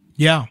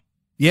 Yeah,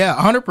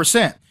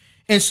 100%.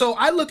 And so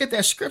I look at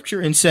that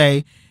scripture and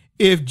say,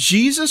 if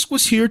Jesus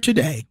was here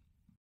today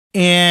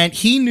and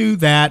he knew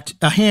that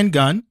a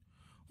handgun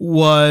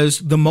was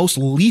the most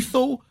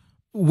lethal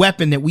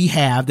weapon that we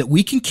have that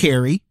we can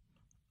carry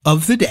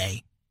of the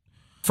day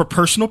for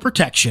personal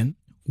protection,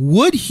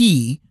 would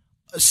he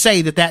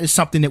say that that is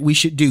something that we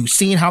should do,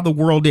 seeing how the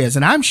world is?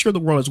 And I'm sure the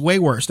world is way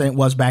worse than it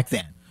was back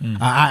then.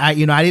 I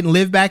didn't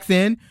live back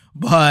then,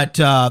 but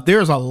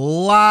there's a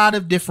lot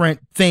of different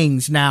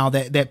things now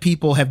that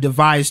people have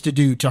devised to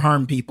do to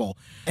harm people.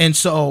 And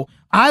so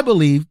I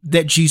believe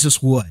that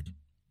Jesus would.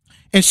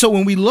 And so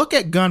when we look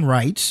at gun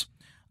rights,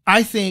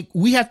 I think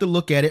we have to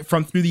look at it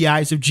through the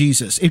eyes of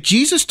Jesus. If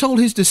Jesus told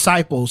his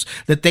disciples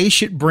that they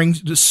should bring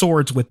the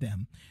swords with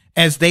them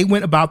as they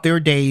went about their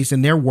days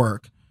and their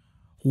work,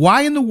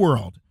 why in the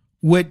world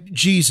would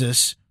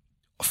Jesus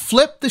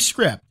flip the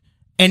script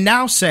and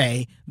now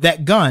say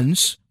that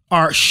guns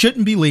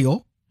shouldn't be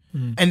legal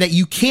and that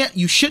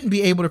you shouldn't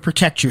be able to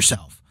protect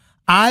yourself?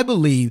 I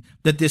believe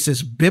that this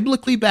is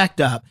biblically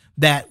backed up,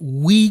 that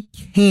we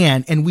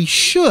can and we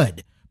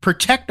should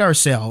protect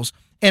ourselves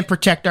and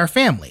protect our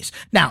families.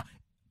 Now,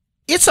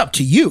 it's up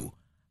to you.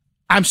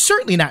 I'm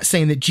certainly not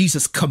saying that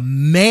Jesus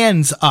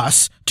commands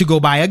us to go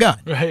buy a gun.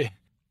 Right.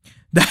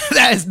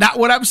 That is not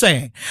what I'm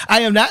saying.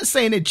 I am not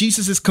saying that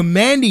Jesus is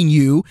commanding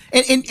you.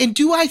 And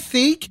do I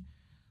think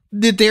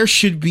that there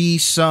should be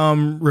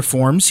some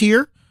reforms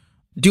here?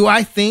 Do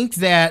I think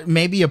that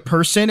maybe a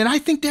person, and I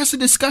think that's a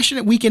discussion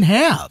that we can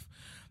have.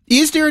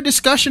 Is there a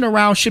discussion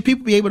around, should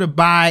people be able to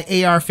buy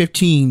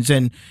AR-15s,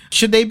 and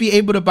should they be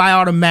able to buy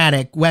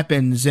automatic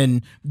weapons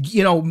and,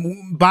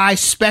 buy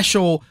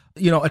special,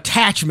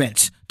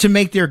 attachments to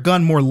make their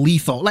gun more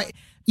lethal? Like,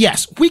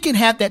 yes, we can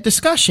have that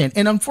discussion.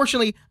 And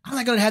unfortunately, I'm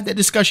not going to have that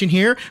discussion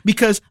here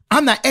because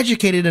I'm not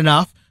educated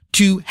enough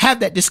to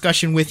have that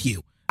discussion with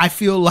you. I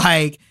feel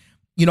like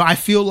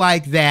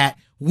that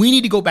we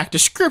need to go back to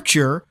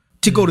scripture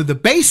to go to the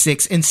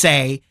basics and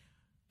say,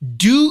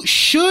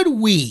 should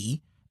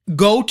we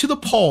go to the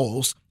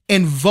polls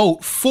and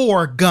vote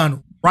for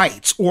gun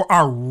rights or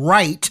our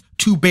right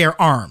to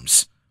bear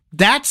arms?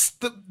 That's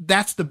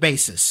the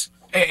basis.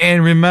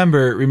 And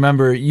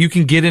remember, you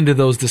can get into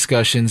those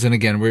discussions, and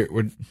again,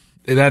 we're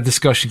that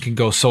discussion can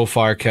go so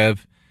far, Kev.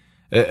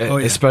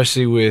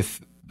 Especially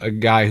with a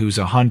guy who's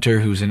a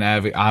hunter, who's an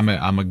advocate.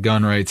 I'm a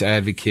gun rights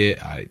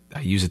advocate. I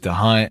use it to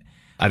hunt.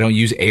 I don't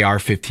use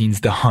AR-15s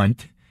to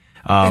hunt.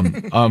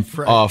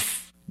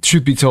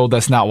 Truth be told,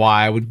 that's not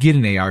why I would get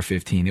an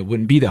AR-15. It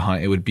wouldn't be to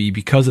hunt. It would be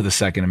because of the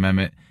Second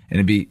Amendment, and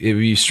it would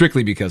be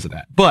strictly because of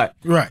that. But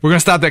we're going to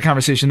stop that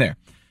conversation there.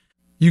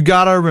 You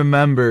got to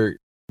remember,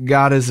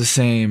 God is the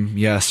same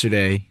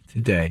yesterday,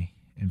 today,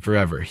 and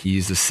forever.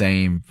 He's the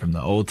same from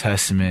the Old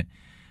Testament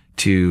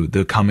to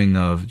the coming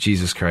of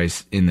Jesus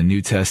Christ in the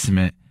New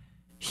Testament.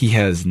 He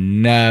has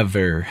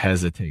never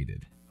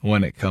hesitated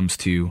when it comes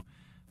to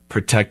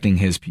protecting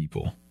his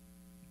people.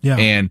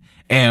 Yeah.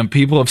 And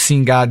people have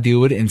seen God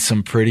do it in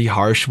some pretty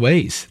harsh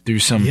ways, through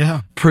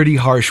some pretty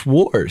harsh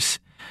wars.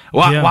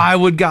 Why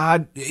would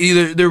God,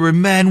 there were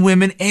men,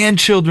 women, and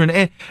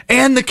children,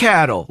 and the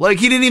cattle. Like,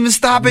 he didn't even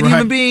stop at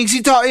human beings.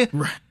 He taught you.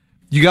 Right.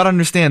 You got to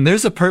understand,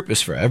 there's a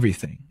purpose for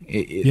everything.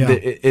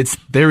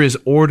 There is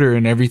order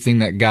in everything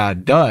that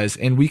God does.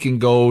 And we can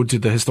go to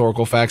the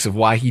historical facts of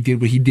why he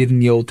did what he did in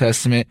the Old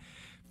Testament.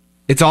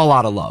 It's all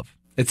out of love.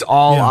 It's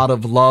all out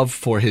of love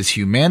for his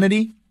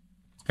humanity.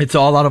 It's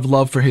all out of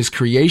love for his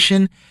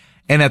creation.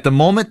 And at the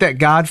moment that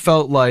God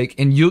felt like,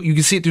 and you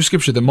can see it through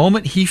scripture, the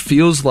moment he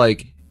feels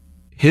like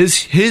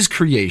his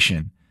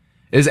creation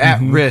is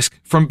at risk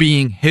from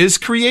being his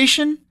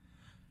creation,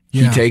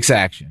 he takes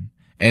action.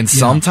 And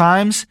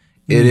sometimes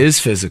it is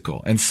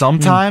physical. And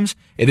sometimes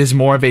it is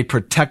more of a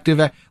protective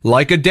act,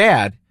 like a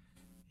dad.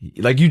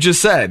 Like you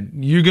just said,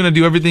 you're going to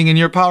do everything in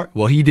your power.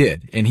 Well, he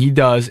did, and he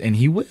does, and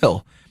he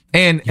will.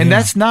 And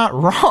that's not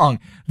wrong.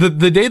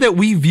 The day that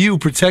we view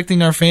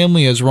protecting our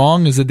family as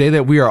wrong is the day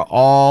that we are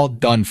all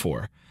done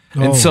for.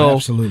 And so,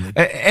 absolutely.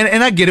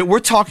 And I get it. We're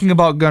talking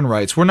about gun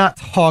rights. We're not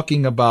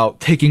talking about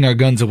taking our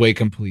guns away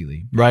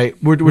completely, right?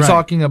 We're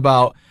talking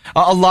about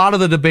a lot of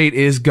the debate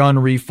is gun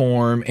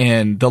reform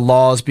and the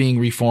laws being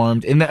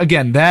reformed. And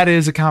again, that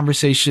is a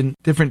conversation,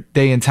 different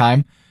day and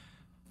time.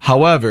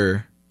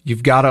 However,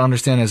 you've got to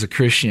understand as a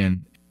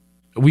Christian,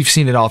 we've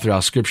seen it all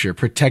throughout scripture,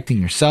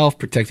 protecting yourself,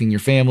 protecting your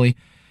family.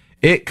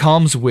 It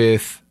comes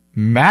with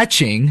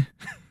matching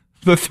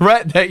the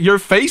threat that you're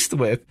faced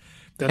with.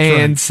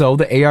 That's so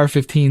the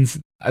AR-15s,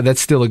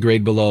 that's still a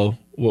grade below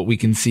what we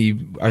can see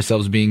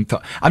ourselves being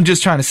taught. I'm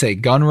just trying to say,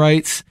 gun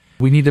rights,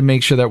 we need to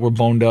make sure that we're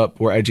boned up,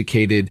 we're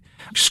educated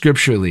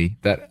scripturally,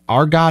 that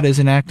our God is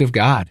an active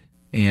God,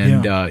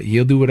 and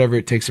he'll do whatever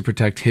it takes to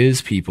protect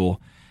his people,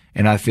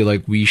 and I feel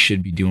like we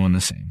should be doing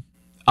the same.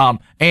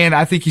 And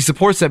I think he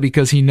supports that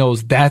because he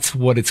knows that's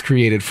what it's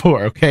created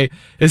for, okay?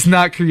 It's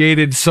not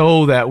created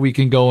so that we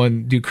can go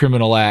and do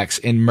criminal acts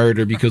and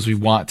murder because we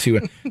want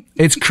to.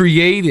 It's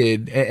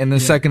created, and the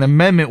Second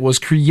Amendment was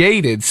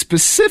created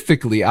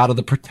specifically out of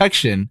the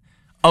protection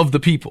of the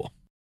people.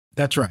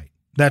 That's right.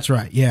 That's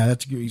right. Yeah,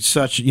 that's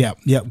such,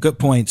 good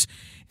points.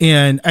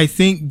 And I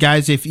think,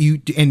 guys,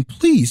 and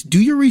please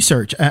do your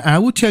research. I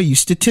will tell you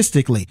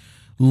statistically,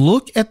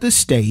 look at the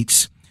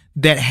states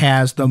that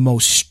has the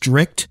most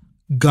strict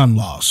gun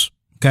laws.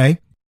 Okay.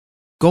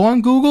 Go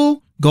on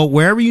Google, go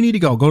wherever you need to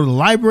go to the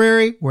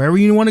library, wherever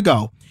you want to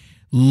go.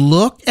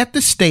 Look at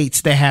the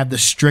states that have the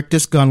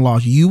strictest gun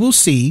laws. You will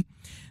see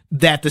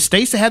that the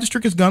states that have the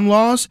strictest gun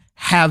laws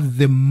have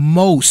some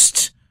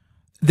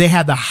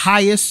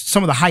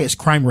of the highest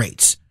crime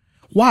rates.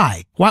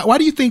 Why? Why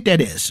do you think that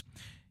is?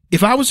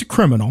 If I was a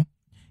criminal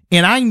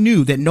and I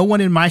knew that no one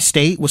in my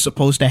state was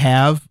supposed to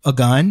have a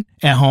gun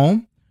at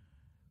home,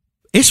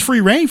 it's free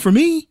reign for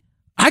me.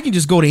 I can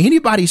just go to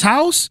anybody's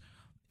house,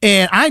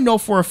 and I know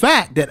for a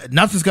fact that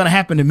nothing's going to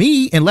happen to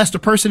me unless the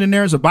person in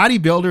there is a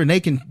bodybuilder and they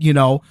can,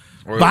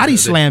 body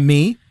slam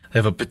me. They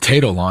have a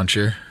potato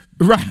launcher.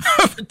 Right,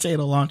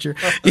 potato launcher.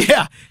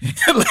 Yeah,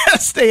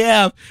 unless they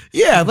have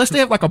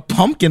like a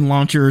pumpkin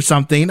launcher or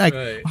something. Like,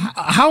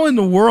 how in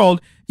the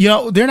world,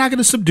 they're not going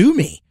to subdue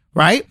me,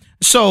 right?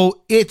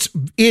 So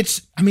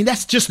I mean,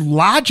 that's just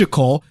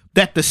logical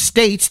that the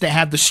states that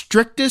have the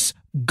strictest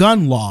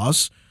gun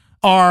laws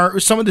are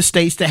some of the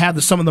states that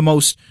have some of the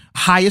most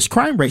highest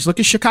crime rates. Look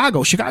at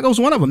Chicago. Chicago's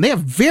one of them. They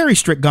have very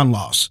strict gun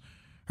laws,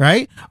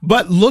 right?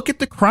 But look at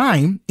the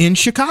crime in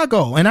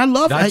Chicago, and I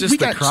love not just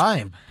the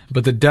crime,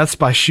 but the deaths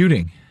by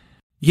shooting.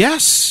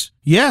 Yes.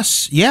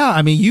 Yeah.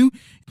 I mean,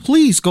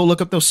 please go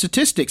look up those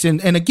statistics.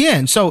 And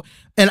again,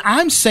 and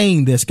I'm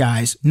saying this,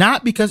 guys,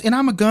 not because, and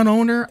I'm a gun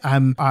owner.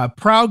 I'm a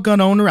proud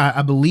gun owner.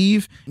 I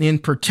believe in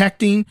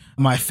protecting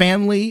my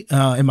family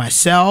and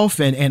myself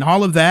and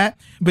all of that.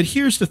 But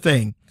here's the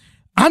thing.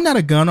 I'm not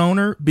a gun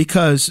owner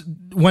because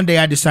one day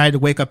I decided to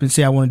wake up and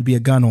say I wanted to be a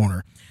gun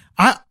owner.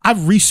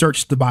 I've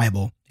researched the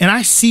Bible and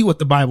I see what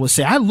the Bible is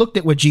saying. I looked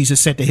at what Jesus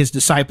said to his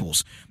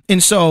disciples.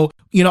 And so,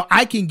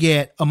 I can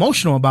get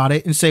emotional about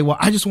it and say, well,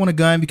 I just want a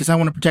gun because I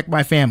want to protect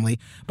my family.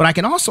 But I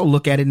can also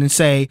look at it and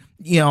say,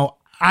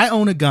 I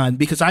own a gun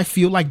because I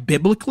feel like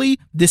biblically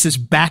this is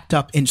backed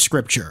up in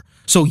scripture.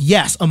 So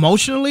yes,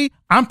 emotionally,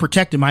 I'm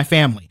protecting my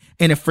family.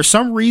 And if for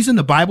some reason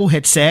the Bible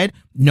had said,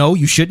 no,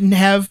 you shouldn't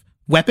have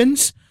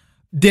weapons,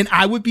 then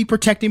I would be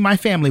protecting my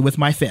family with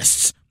my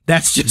fists.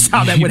 That's just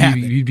how that would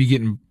happen. You'd be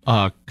getting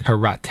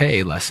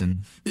karate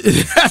lessons.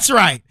 That's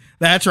right.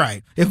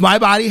 If my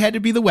body had to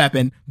be the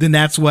weapon, then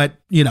that's what,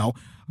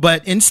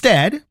 But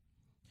instead,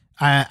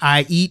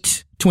 I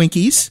eat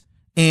Twinkies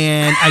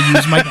and I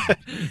use my gun.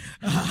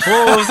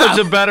 Oh, such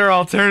a better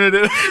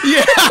alternative.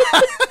 Yeah.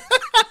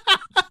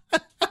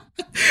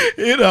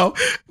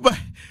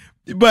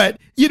 But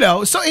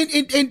so,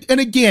 and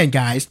again,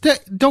 guys,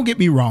 don't get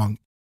me wrong.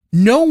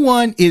 No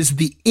one is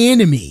the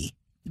enemy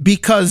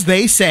because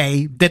they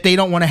say that they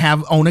don't want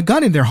to own a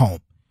gun in their home.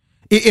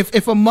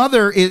 If a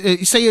mother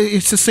say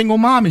it's a single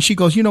mom and she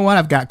goes, you know what,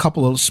 I've got a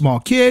couple of small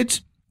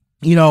kids,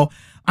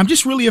 I'm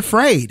just really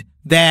afraid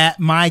that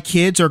my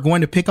kids are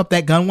going to pick up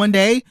that gun one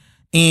day.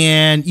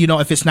 And,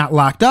 if it's not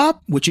locked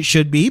up, which it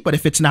should be, but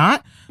if it's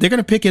not, they're going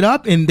to pick it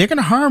up and they're going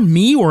to harm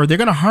me or they're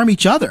going to harm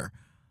each other.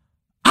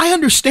 I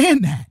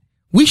understand that.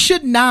 We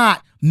should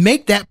not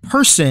make that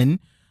person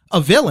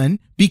a villain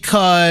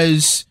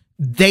because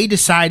they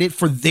decided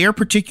for their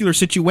particular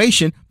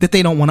situation that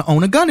they don't want to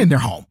own a gun in their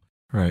home.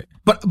 Right.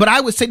 But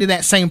I would say to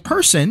that same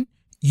person,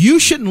 you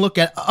shouldn't look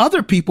at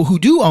other people who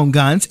do own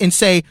guns and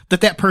say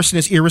that person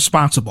is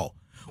irresponsible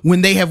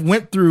when they have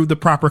went through the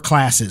proper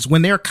classes,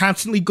 when they're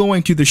constantly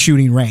going to the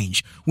shooting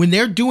range, when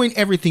they're doing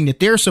everything that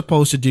they're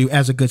supposed to do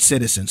as a good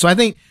citizen. So I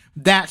think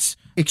that's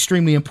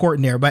extremely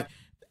important there. But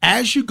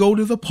as you go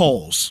to the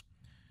polls,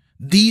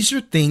 these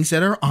are things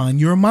that are on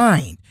your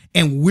mind.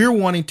 And we're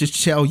wanting to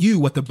tell you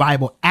what the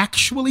Bible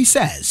actually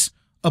says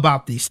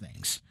about these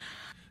things.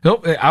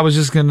 Nope. I was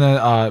just going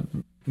to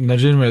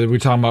nudge in whether we're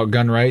talking about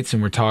gun rights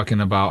and we're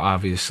talking about,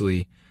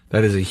 obviously,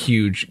 that is a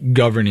huge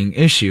governing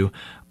issue.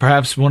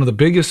 Perhaps one of the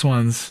biggest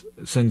ones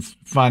since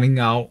finding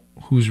out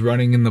who's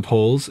running in the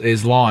polls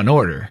is law and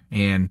order.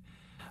 And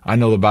I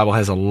know the Bible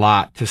has a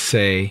lot to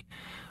say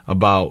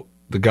about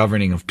the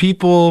governing of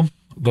people,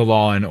 the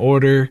law and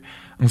order.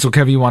 And so,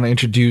 Kevin, you want to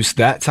introduce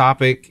that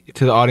topic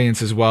to the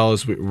audience as well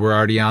as we're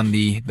already on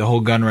the whole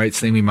gun rights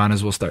thing. We might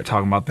as well start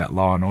talking about that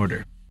law and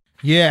order.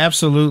 Yeah,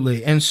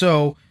 absolutely. And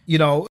so,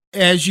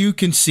 as you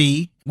can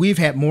see, we've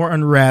had more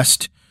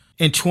unrest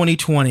in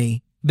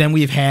 2020 than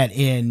we've had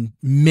in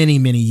many,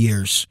 many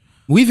years.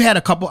 We've had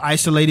a couple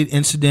isolated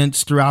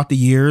incidents throughout the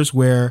years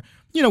where,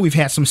 we've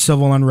had some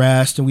civil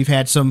unrest and we've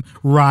had some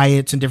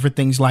riots and different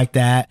things like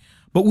that.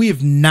 But we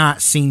have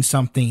not seen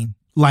something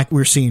like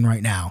we're seeing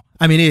right now.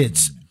 I mean,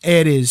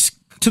 it is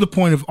to the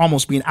point of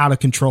almost being out of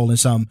control in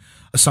some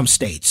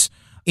states.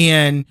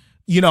 And,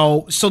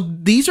 so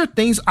these are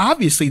things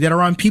obviously that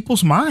are on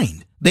people's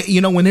mind. That,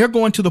 when they're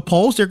going to the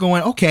polls, they're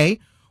going, okay,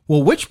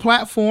 well, which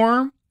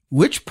platform,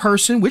 which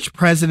person, which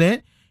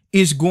president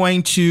is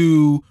going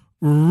to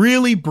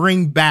really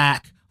bring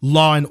back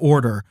law and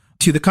order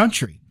to the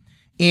country?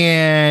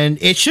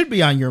 And it should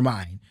be on your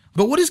mind.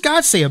 But what does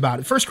God say about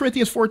it? 1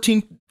 Corinthians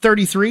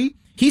 14:33,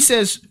 he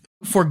says,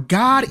 for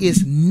God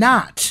is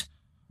not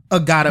a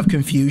God of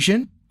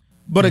confusion,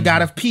 but a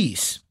God of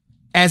peace,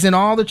 as in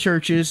all the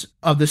churches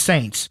of the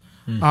saints.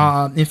 In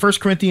 1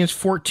 Corinthians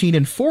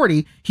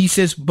 14:40, he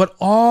says, but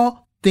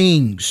all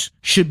things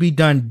should be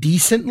done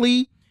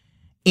decently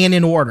and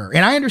in order.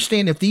 And I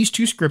understand if these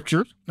two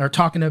scriptures are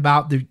talking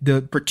about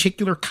the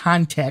particular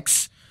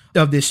context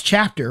of this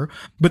chapter,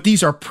 but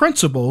these are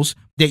principles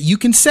that you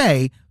can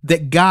say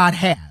that God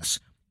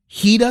has.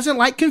 He doesn't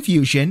like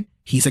confusion.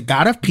 He's a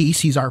God of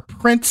peace. He's our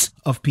Prince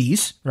of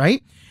Peace,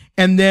 right?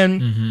 And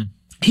then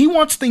he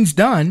wants things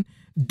done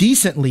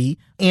decently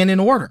and in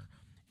order.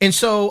 And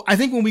so I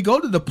think when we go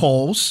to the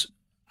polls,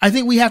 I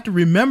think we have to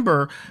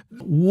remember,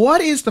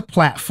 what is the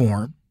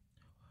platform?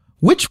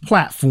 Which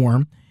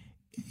platform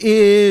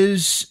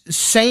is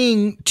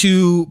saying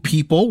to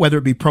people, whether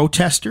it be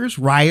protesters,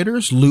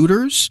 rioters,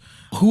 looters,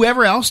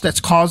 whoever else that's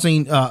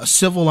causing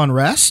civil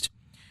unrest,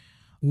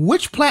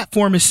 which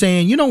platform is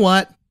saying, you know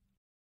what?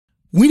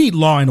 We need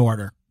law and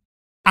order.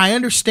 I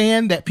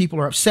understand that people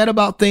are upset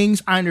about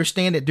things. I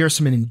understand that there's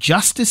some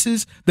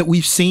injustices that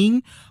we've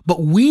seen,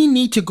 but we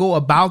need to go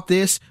about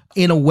this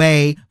in a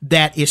way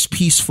that is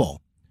peaceful.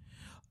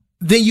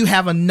 Then you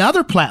have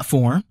another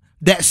platform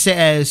that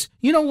says,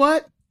 you know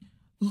what?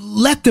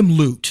 Let them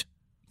loot.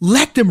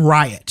 Let them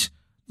riot.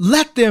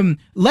 Let them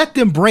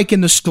break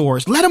in the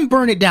stores. Let them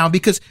burn it down,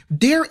 because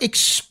they're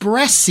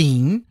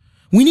expressing.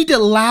 We need to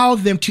allow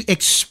them to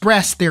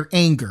express their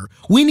anger.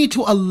 We need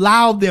to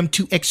allow them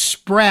to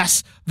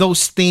express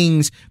those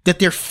things that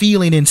they're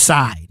feeling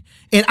inside.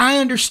 And I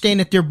understand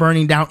that they're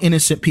burning down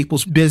innocent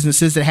people's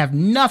businesses that have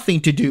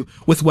nothing to do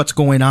with what's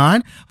going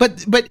on.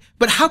 But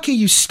how can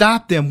you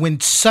stop them when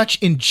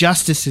such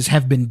injustices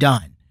have been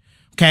done?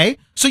 Okay.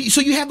 So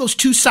you have those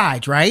two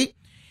sides, right?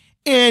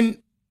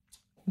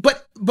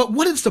 But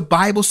what does the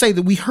Bible say?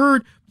 That we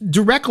heard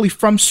directly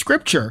from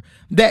Scripture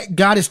that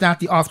God is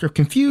not the author of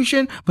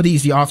confusion, but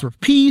He's the author of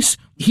peace.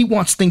 He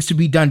wants things to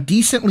be done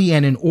decently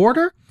and in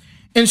order.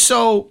 And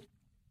so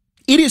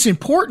it is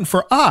important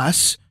for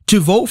us to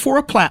vote for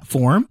a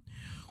platform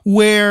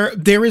where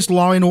there is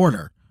law and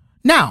order.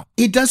 Now,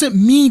 it doesn't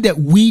mean that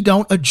we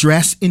don't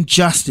address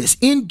injustice.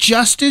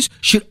 Injustice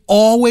should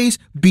always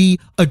be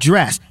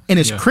addressed. And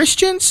as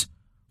Christians,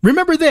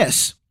 remember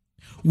this: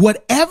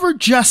 whatever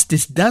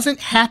justice doesn't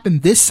happen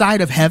this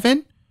side of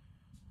heaven,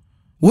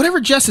 whatever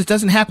justice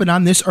doesn't happen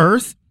on this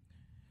earth,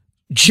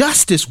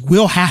 justice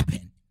will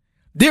happen.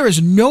 There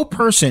is no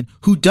person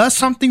who does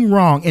something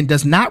wrong and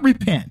does not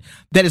repent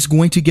that is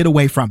going to get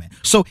away from it.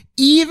 So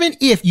even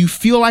if you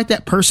feel like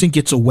that person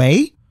gets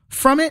away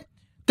from it,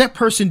 that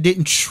person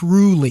didn't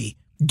truly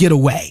get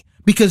away,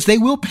 because they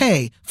will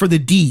pay for the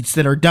deeds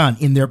that are done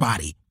in their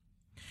body.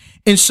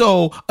 And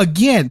so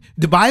again,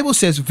 the Bible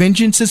says,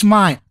 vengeance is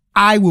mine,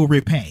 I will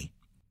repay.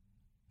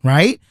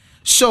 Right?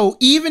 So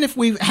even if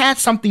we've had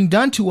something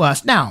done to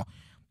us, now,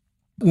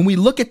 when we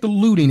look at the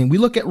looting and we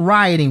look at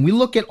rioting, we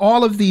look at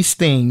all of these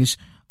things,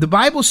 the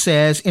Bible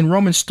says in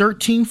Romans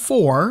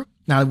 13:4,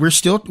 now we're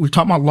talking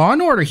about law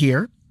and order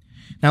here.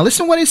 Now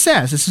listen to what it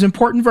says. This is an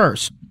important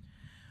verse.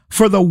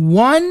 For the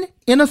one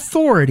in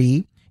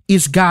authority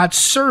is God's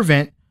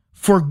servant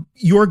for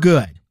your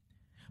good.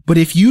 But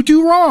if you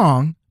do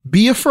wrong,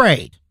 be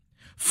afraid.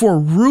 For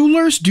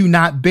rulers do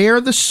not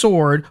bear the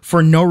sword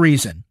for no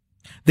reason.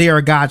 They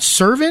are God's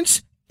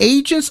servants,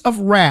 agents of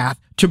wrath,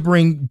 to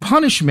bring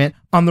punishment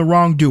on the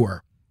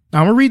wrongdoer. Now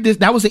I'm going to read this.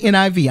 That was the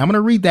NIV. I'm going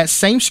to read that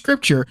same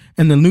scripture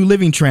in the New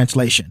Living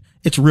Translation.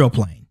 It's real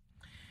plain.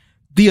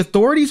 The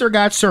authorities are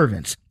God's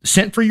servants,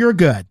 sent for your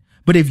good.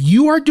 But if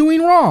you are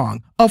doing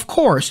wrong, of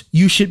course,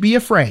 you should be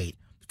afraid,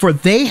 for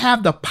they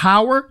have the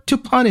power to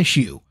punish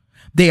you.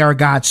 They are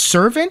God's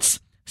servants,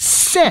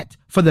 sent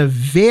for the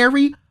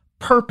very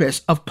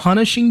purpose of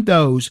punishing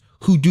those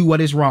who do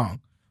what is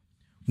wrong.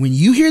 When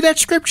you hear that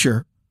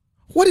scripture,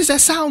 what does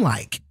that sound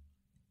like?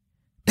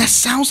 That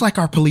sounds like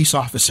our police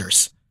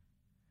officers.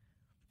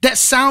 That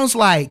sounds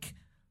like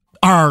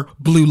our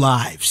blue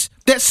lives.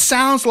 That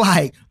sounds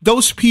like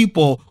those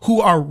people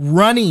who are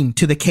running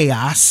to the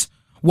chaos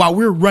while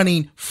we're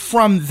running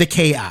from the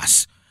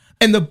chaos.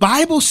 And the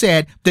Bible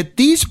said that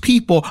these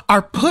people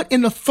are put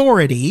in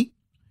authority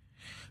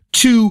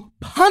to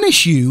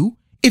punish you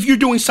if you're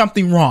doing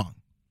something wrong.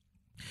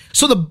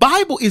 So the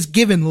Bible is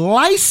giving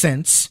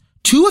license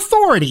to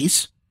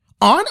authorities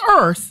on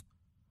earth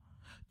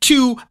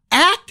to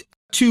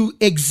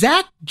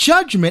exact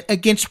judgment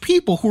against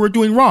people who are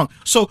doing wrong.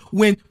 So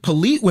when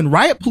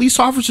riot police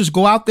officers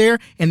go out there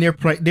and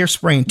they're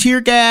spraying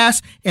tear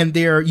gas and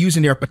they're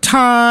using their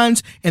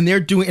batons and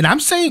and I'm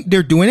saying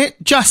they're doing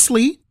it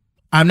justly.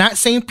 I'm not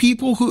saying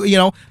people who,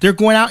 they're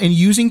going out and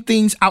using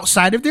things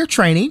outside of their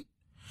training,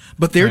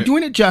 but they're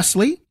doing it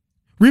justly.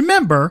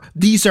 Remember,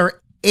 these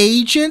are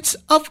agents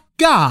of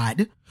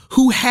God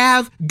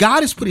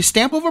God has put a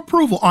stamp of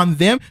approval on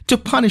them to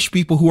punish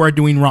people who are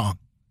doing wrong.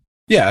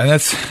 Yeah,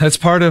 that's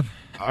part of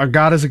our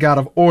God is a God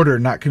of order,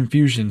 not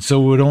confusion.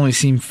 So it would only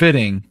seem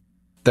fitting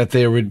that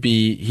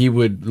he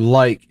would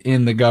like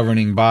in the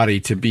governing body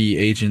to be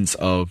agents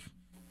of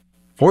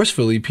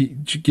forcefully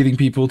getting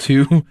people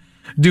to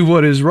do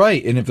what is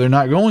right. And if they're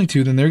not going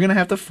to, then they're going to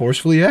have to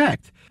forcefully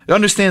act.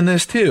 Understand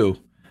this too,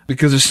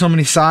 because there's so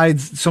many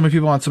sides, so many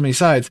people on so many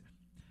sides.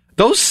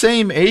 Those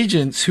same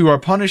agents who are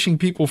punishing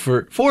people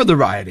for the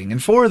rioting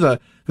and for the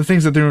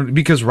things that they're doing,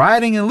 because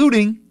rioting and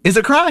looting is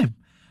a crime.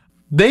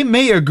 They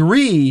may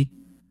agree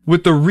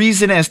with the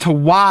reason as to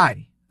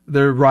why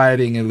they're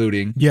rioting and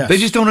looting. Yes. They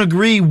just don't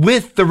agree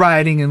with the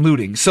rioting and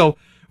looting. So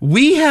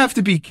we have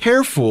to be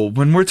careful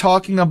when we're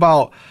talking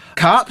about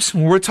cops,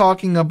 when we're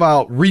talking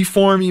about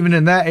reform, even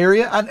in that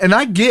area. And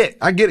I get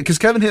it, because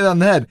Kevin hit it on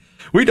the head.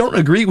 We don't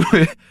agree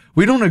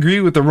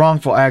with the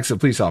wrongful acts of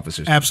police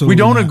officers. Absolutely. We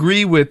don't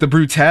agree with the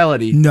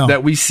brutality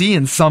that we see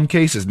in some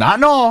cases. Not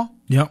in all.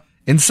 Yep.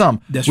 in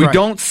some. That's we right.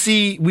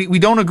 we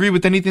don't agree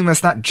with anything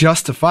that's not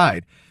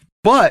justified.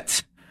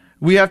 But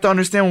we have to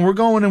understand when we're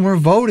going and we're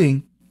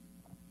voting,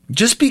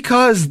 just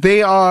because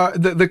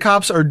the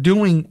cops are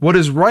doing what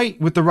is right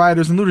with the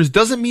rioters and looters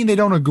doesn't mean they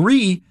don't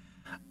agree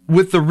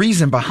with the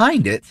reason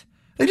behind it.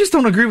 They just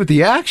don't agree with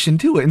the action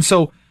to it. And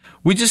so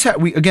we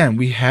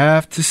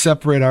have to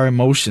separate our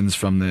emotions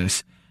from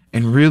this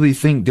and really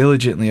think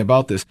diligently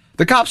about this.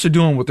 The cops are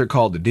doing what they're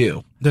called to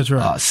do. That's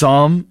right.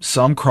 Some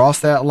cross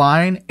that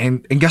line,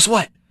 and guess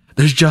what?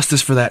 There's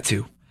justice for that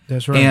too.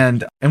 That's right.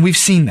 And we've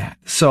seen that.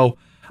 So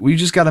we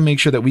just got to make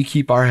sure that we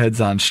keep our heads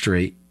on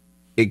straight.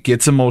 It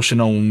gets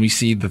emotional when we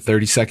see the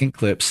 30-second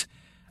clips.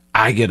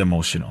 I get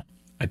emotional.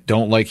 I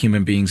don't like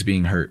human beings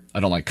being hurt. I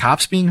don't like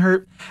cops being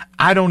hurt.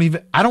 I don't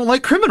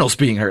like criminals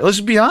being hurt. Let's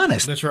just be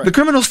honest. That's right. The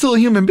criminal's still a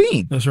human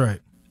being. That's right.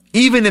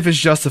 Even if it's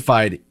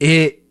justified,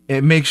 it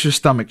makes your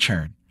stomach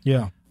churn.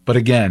 Yeah. But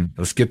again,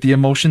 let's get the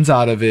emotions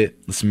out of it.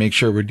 Let's make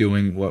sure we're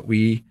doing what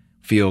we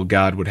feel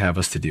God would have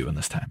us to do in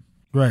this time.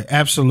 Right.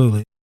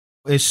 Absolutely.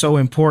 It's so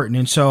important.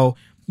 And so,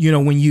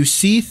 when you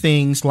see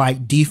things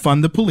like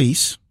defund the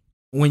police,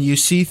 when you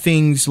see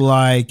things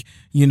like,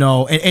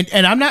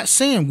 and I'm not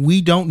saying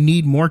we don't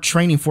need more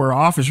training for our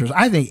officers.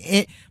 I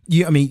think,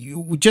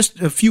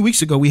 just a few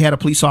weeks ago, we had a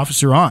police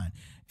officer on,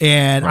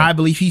 and right. I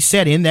believe he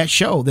said in that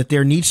show that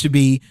there needs to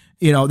be,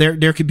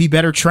 there could be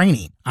better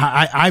training.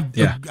 I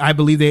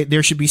believe that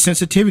there should be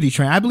sensitivity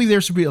training. I believe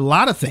there should be a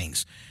lot of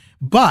things,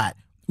 but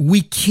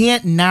we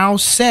can't now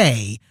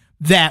say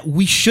that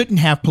we shouldn't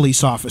have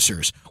police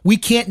officers. We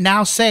can't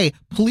now say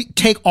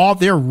take all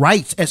their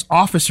rights as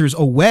officers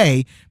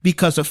away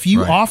because a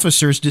few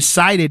officers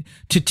decided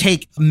to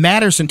take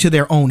matters into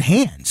their own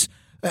hands.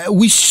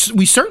 We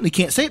certainly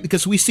can't say it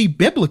because we see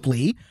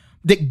biblically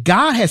that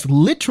God has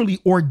literally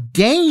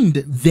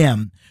ordained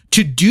them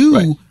to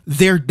do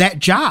that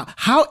job.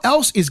 How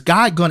else is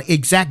God going to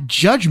exact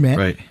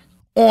judgment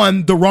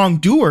on the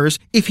wrongdoers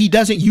if he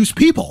doesn't use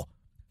people?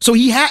 So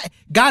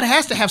God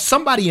has to have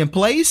somebody in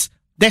place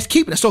that's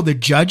keeping it. So the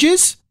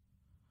judges,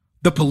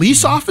 the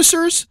police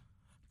officers,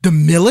 the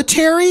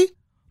military,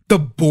 the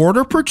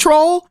border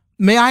patrol,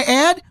 may I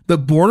add, the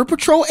border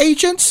patrol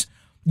agents,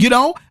 we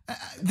talk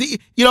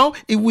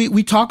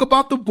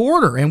about the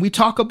border and we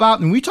talk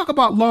about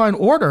law and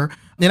order.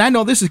 And I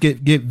know this is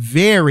get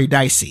very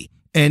dicey.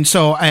 And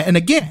so, and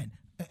again,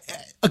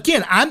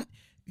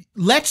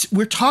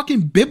 we're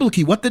talking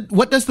biblically. What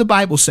does the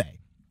Bible say?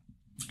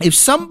 If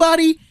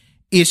somebody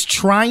is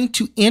trying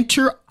to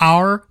enter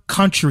our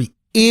country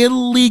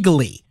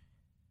illegally,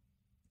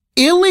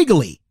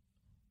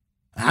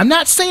 I'm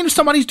not saying if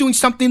somebody's doing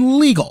something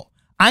legal.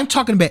 I'm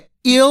talking about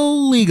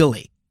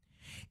illegally.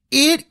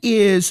 It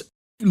is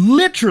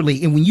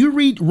literally, and when you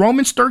read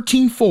Romans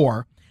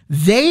 13:4,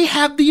 they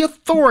have the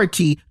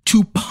authority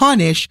to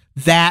punish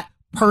that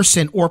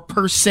person or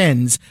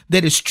persons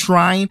that is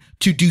trying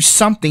to do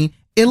something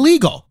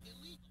illegal.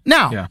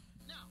 Now,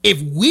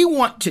 if we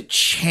want to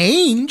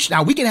change,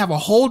 now we can have a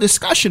whole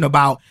discussion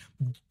about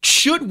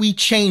should we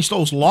change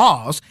those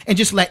laws and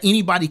just let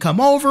anybody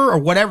come over or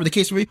whatever the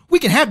case may be. We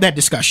can have that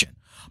discussion.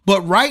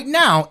 But right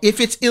now, if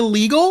it's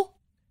illegal,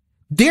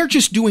 they're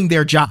just doing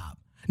their job.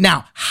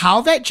 Now,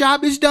 how that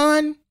job is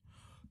done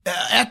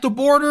at the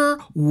border,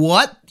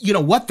 what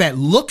that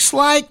looks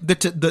like,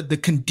 the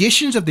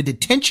conditions of the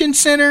detention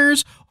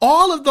centers,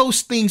 all of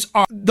those things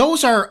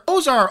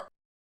are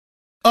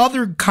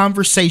other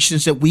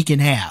conversations that we can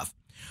have.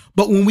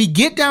 But when we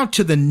get down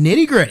to the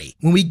nitty-gritty,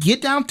 when we get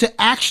down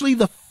to actually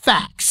the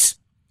facts,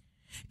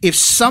 if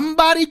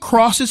somebody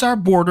crosses our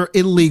border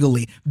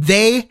illegally,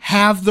 they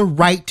have the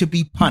right to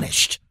be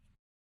punished.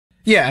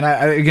 Yeah,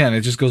 and again,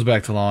 it just goes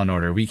back to law and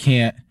order. We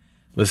can't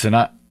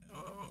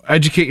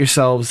educate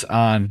yourselves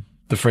on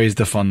the phrase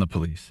 "defund the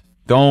police."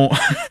 Don't.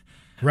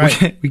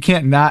 Right. We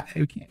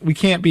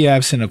can't be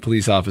absent of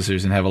police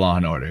officers and have a law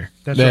and order.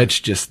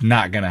 That's just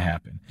not going to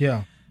happen.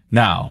 Yeah.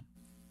 Now,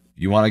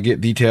 you want to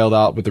get detailed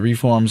out with the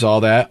reforms,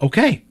 all that.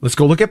 Okay, let's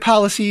go look at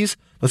policies.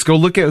 Let's go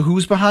look at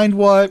who's behind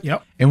what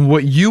and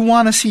what you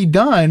want to see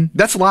done.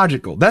 That's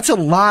logical. That's a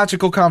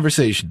logical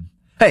conversation.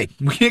 Hey,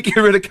 we can't get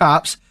rid of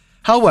cops.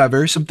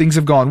 However, some things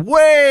have gone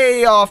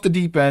way off the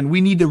deep end.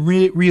 We need to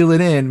reel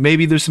it in.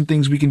 Maybe there's some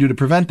things we can do to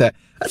prevent that.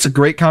 That's a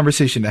great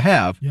conversation to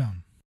have. Yeah.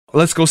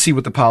 Let's go see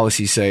what the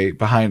policies say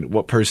behind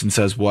what person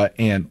says what,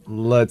 and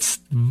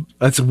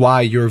that's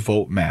why your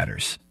vote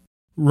matters.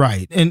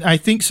 Right. And I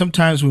think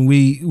sometimes when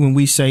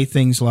we say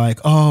things like,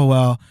 oh,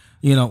 well,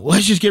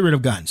 let's just get rid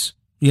of guns,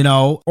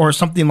 or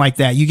something like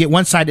that, you get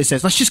one side that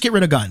says, let's just get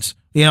rid of guns.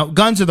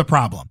 Guns are the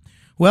problem.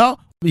 Well,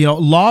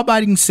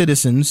 law-abiding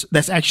citizens,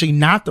 that's actually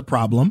not the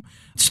problem.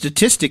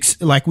 Statistics,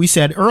 like we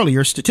said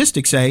earlier,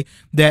 statistics say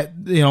that,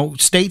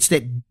 states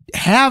that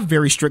have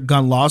very strict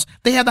gun laws,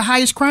 they have the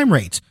highest crime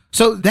rates.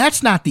 So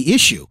that's not the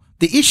issue.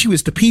 The issue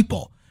is the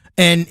people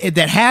and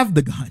that have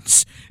the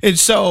guns. And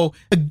so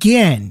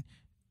again,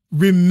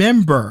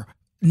 remember,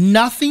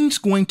 nothing's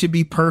going to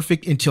be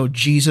perfect until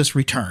Jesus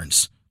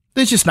returns.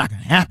 That's just not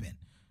going to happen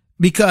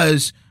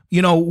because,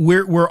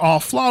 we're all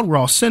flawed. We're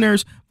all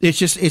sinners.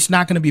 It's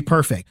not going to be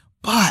perfect.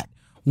 But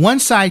one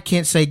side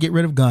can't say get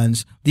rid of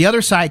guns. The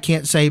other side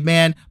can't say,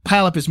 man,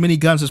 pile up as many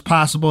guns as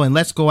possible and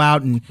let's go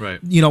out and,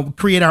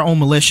 create our own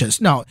militias.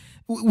 No,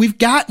 we've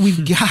got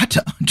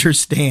to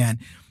understand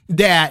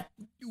that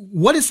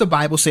what does the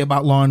Bible say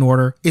about law and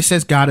order? It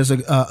says God is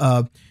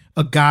a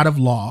God of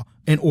law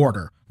and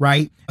order,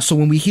 right? So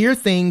when we hear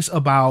things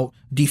about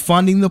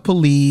defunding the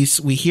police,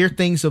 we hear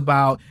things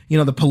about,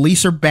 the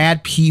police are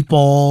bad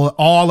people,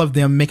 all of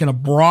them making a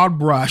broad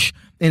brush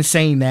and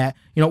saying that,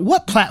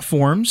 what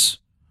platforms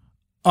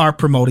are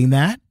promoting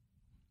that?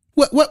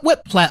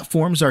 What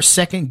platforms are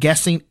second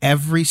guessing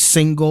every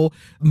single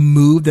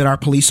move that our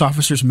police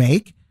officers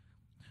make?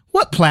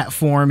 What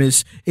platform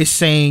is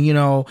saying,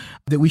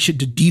 that we should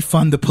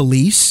defund the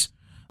police,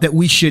 that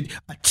we should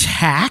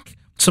attack?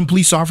 Some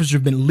police officers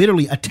have been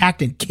literally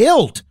attacked and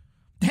killed.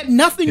 It had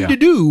nothing to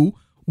do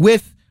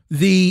with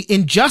the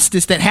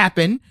injustice that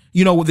happened.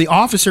 With the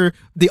officer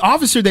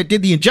that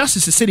did the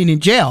injustice is sitting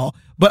in jail,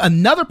 but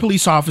another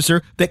police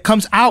officer that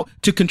comes out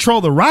to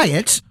control the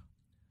riots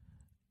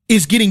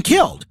is getting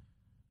killed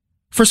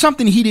for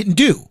something he didn't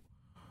do.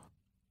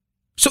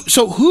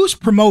 So who's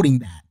promoting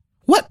that?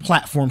 What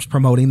platform's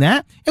promoting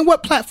that? And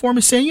what platform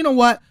is saying,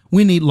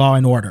 we need law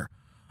and order?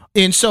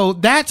 And so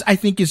that, I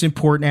think, is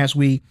important as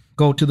we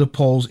go to the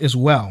polls as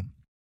well.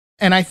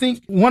 And I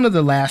think one of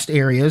the last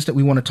areas that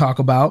we want to talk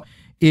about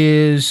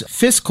is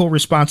fiscal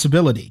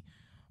responsibility.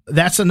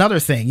 That's another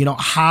thing.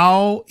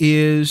 How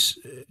is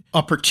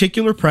a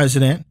particular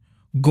president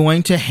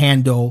going to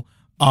handle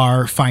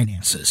our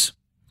finances?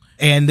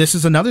 And this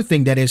is another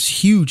thing that is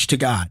huge to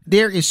God.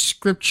 There is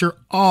scripture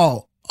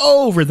all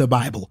over the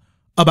Bible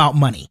about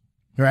money,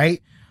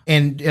 right?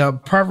 And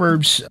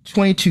Proverbs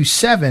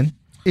 22:7,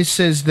 it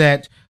says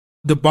that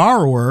the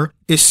borrower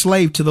is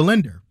slave to the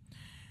lender.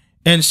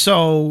 And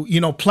so,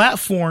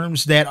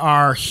 platforms that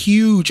are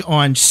huge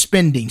on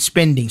spending,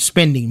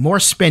 more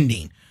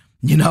spending,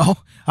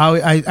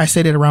 I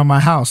say that around my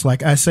house.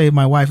 Like I say to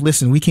my wife,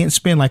 listen, we can't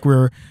spend like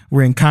we're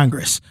in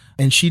Congress.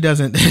 And she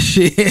doesn't,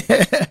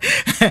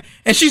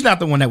 and she's not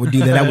the one that would do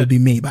that. That would be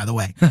me, by the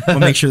way. We'll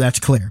make sure that's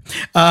clear.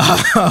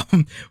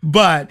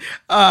 But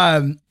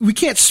we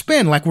can't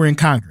spend like we're in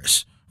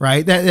Congress,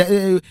 right?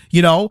 And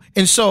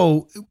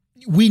so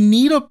we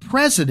need a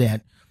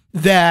president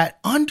that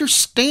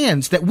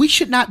understands that we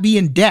should not be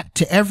in debt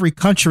to every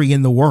country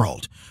in the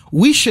world.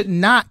 We should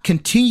not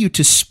continue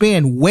to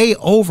spend way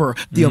over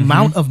the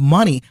amount of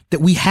money that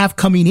we have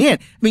coming in. I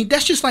mean,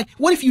 that's just like,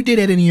 what if you did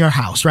it in your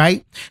house,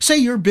 right? Say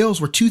your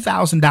bills were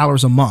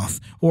 $2,000 a month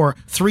or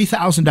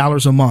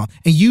 $3,000 a month,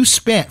 and you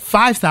spent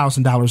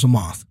 $5,000 a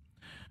month.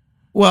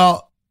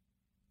 Well,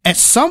 at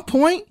some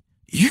point,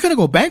 you're going to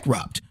go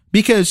bankrupt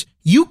because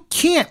you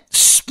can't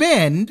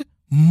spend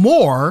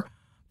more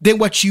than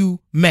what you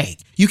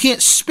make. You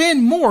can't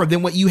spend more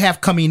than what you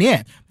have coming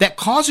in. That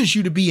causes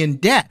you to be in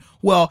debt.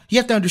 Well, you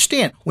have to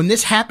understand, when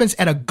this happens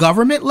at a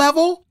government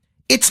level,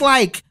 it's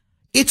like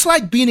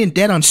being in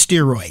debt on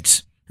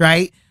steroids,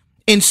 right?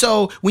 And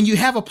so when you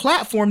have a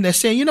platform that's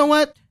saying, you know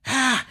what?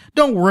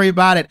 Don't worry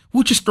about it.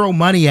 We'll just throw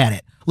money at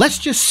it. Let's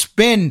just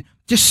spend.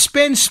 Just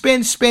spend.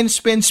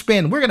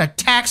 We're going to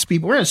tax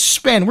people. We're going to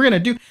spend. We're going to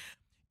do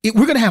it.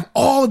 We're going to have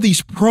all of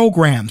these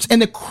programs, and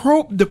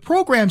the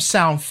programs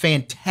sound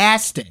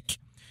fantastic.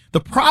 The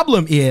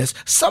problem is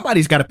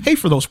somebody's got to pay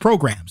for those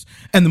programs.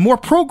 And the more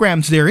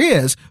programs there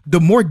is,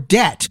 the more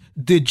debt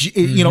the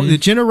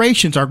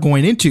generations are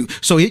going into.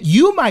 So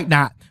you might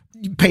not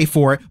pay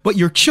for it, but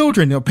your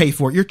children will pay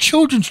for it. Your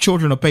children's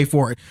children will pay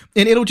for it.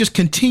 And it'll just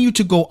continue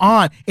to go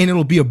on, and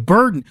it'll be a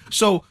burden.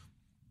 So,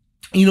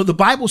 the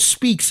Bible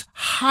speaks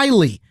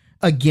highly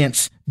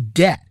against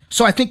debt.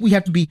 So I think we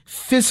have to be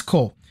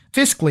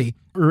fiscally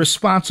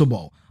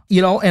responsible.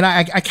 And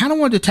I kind of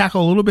wanted to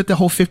tackle a little bit the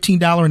whole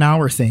 $15 an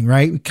hour thing,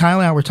 right? Kyle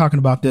and I were talking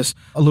about this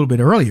a little bit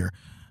earlier.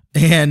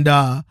 And,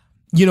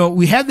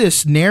 we had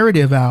this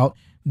narrative out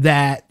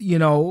that,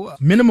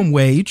 minimum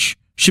wage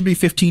should be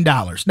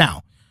 $15.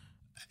 Now,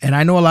 and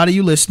I know a lot of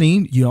you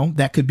listening,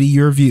 that could be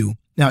your view.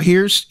 Now,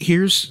 here's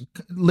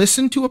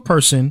listen to a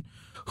person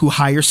who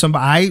hires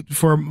somebody.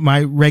 For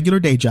my regular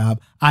day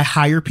job, I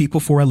hire people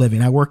for a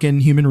living. I work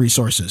in human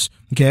resources,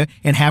 okay,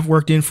 and have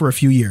worked in for a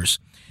few years.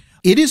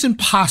 It is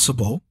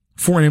impossible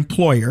for an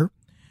employer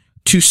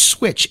to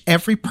switch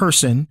every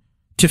person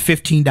to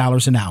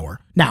 $15 an hour.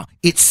 Now,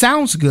 it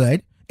sounds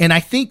good, and I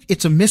think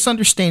it's a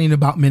misunderstanding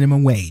about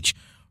minimum wage.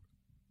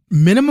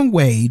 Minimum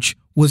wage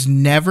was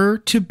never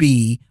to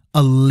be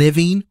a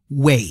living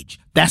wage.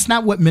 That's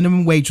not what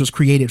minimum wage was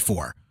created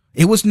for.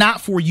 It was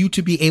not for you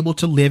to be able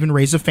to live and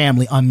raise a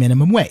family on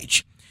minimum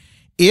wage.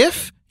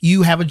 If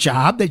you have a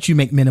job that you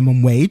make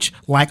minimum wage,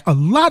 like a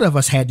lot of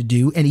us had to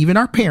do, and even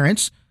our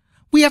parents,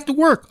 we have to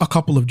work a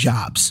couple of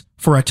jobs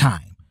for a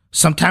time.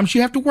 Sometimes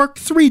you have to work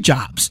 3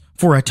 jobs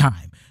for a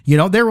time.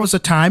 There was a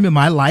time in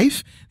my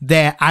life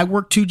that I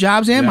worked 2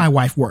 jobs and my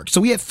wife worked. So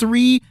we had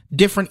 3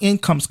 different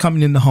incomes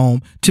coming in the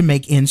home to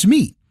make ends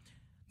meet.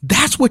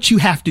 That's what you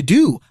have to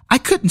do. I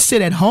couldn't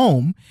sit at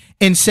home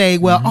and say,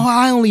 well,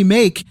 I only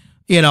make,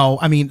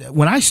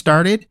 when I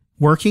started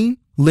working,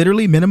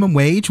 literally minimum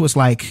wage was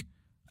like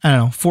I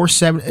don't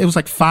know, it was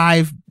like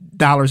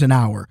 $5 an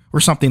hour or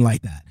something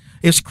like that.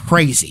 It's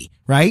crazy,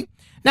 right?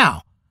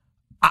 Now,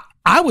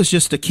 I was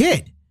just a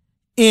kid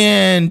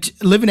and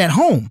living at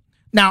home.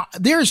 Now,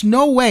 there's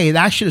no way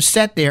that I should have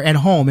sat there at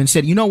home and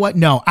said, you know what?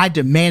 No, I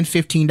demand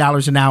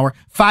 $15 an hour.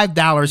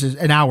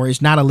 $5 an hour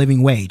is not a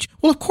living wage.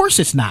 Well, of course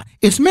it's not.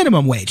 It's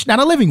minimum wage, not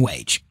a living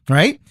wage,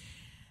 right?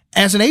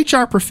 As an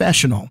HR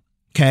professional,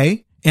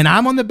 okay, and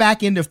I'm on the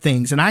back end of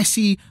things and I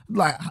see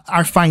like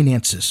our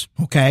finances,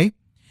 okay?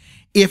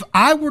 If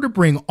I were to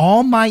bring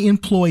all my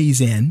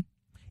employees in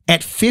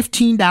at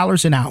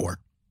 $15 an hour,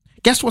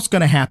 guess what's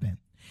going to happen?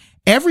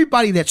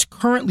 Everybody that's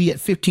currently at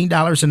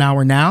 $15 an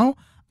hour now,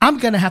 I'm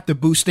going to have to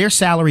boost their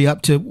salary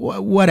up to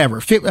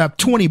whatever,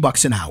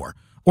 $20 an hour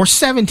or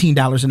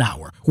 $17 an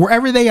hour,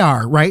 wherever they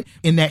are, right,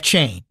 in that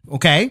chain,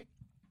 okay?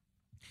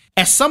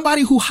 As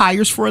somebody who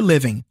hires for a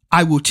living,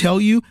 I will tell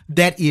you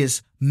that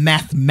is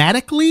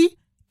mathematically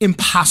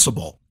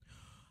impossible.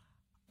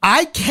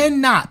 I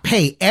cannot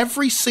pay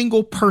every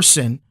single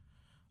person.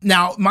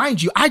 Now,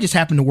 mind you, I just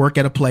happen to work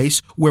at a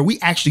place where we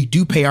actually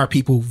do pay our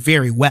people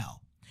very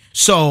well.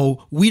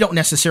 So we don't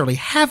necessarily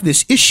have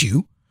this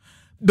issue.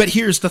 But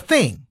here's the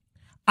thing.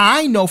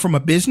 I know from a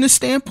business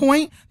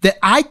standpoint that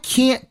I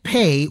can't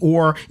pay,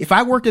 or if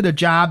I worked at a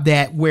job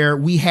where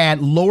we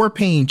had lower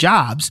paying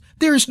jobs,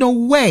 there's no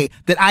way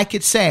that I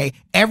could say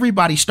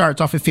everybody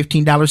starts off at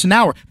 $15 an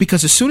hour,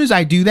 because as soon as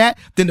I do that,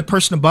 then the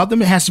person above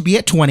them has to be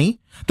at 20.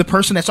 The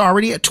person that's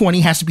already at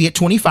 20 has to be at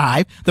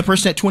 25. The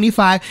person at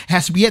 25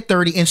 has to be at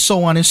 30, and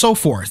so on and so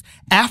forth.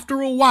 After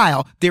a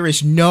while, there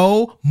is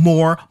no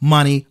more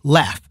money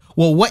left.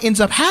 Well, what ends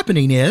up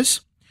happening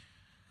is,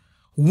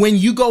 when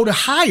you go to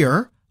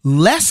hire,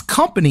 less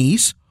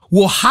companies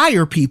will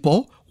hire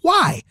people.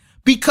 Why?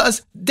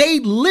 Because they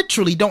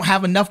literally don't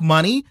have enough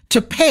money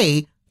to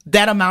pay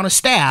that amount of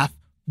staff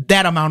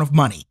that amount of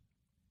money.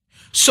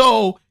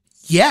 So,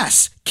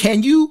 yes,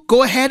 can you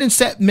go ahead and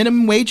set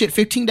minimum wage at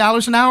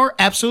 $15 an hour?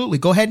 Absolutely.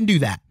 Go ahead and do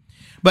that.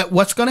 But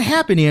what's going to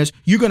happen is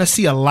you're going to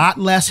see a lot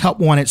less help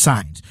wanted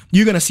signs.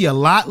 You're going to see a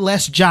lot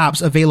less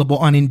jobs available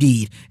on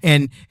Indeed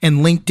and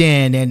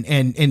LinkedIn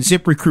and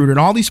ZipRecruiter and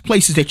all these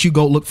places that you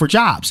go look for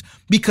jobs,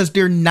 because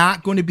they're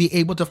not going to be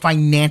able to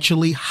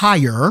financially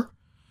hire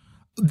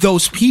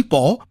those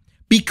people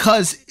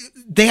because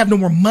they have no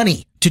more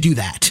money to do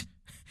that.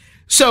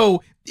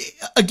 So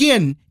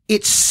again,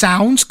 it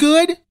sounds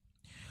good,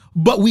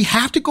 but we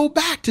have to go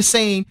back to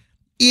saying,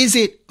 is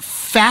it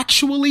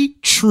factually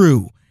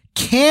true?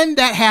 Can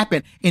that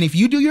happen? And if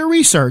you do your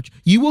research,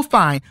 you will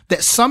find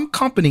that some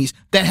companies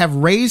that have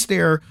raised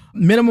their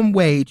minimum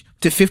wage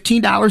to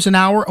 $15 an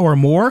hour or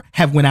more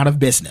have went out of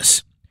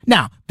business.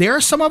 Now, there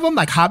are some of them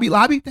like Hobby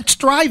Lobby that's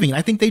thriving.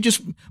 I think they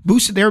just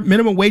boosted their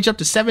minimum wage up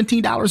to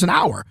 $17 an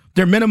hour,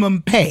 their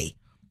minimum pay,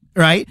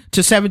 right,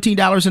 to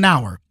 $17 an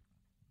hour.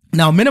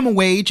 Now, minimum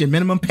wage and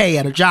minimum pay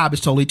at a job is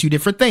totally two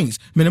different things.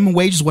 Minimum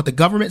wage is what the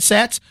government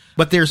sets,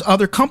 but there's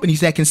other companies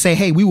that can say,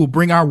 hey, we will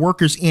bring our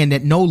workers in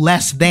at no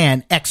less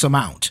than X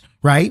amount,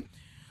 right?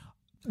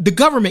 The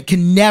government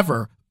can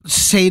never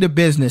say to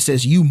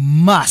businesses, you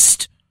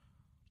must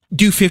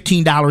do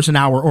 $15 an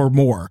hour or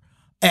more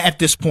at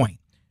this point,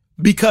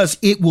 because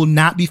it will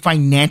not be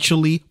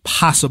financially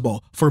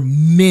possible for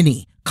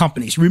many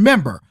companies.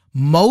 Remember,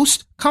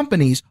 most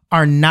companies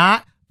are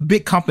not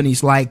big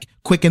companies like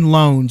Quicken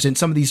Loans and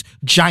some of these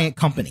giant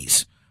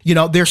companies. You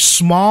know, they're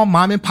small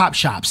mom and pop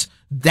shops.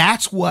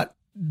 That's what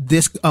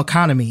this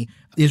economy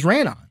is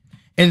ran on.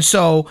 And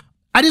so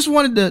I just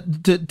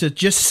wanted to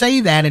just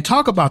say that and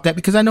talk about that,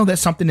 because I know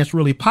that's something that's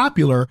really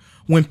popular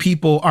when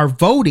people are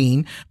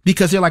voting,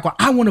 because they're like, well,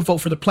 I want to vote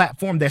for the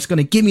platform that's going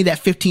to give me that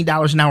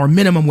 $15 an hour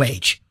minimum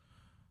wage.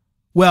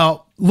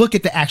 Well, look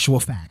at the actual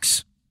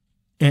facts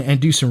and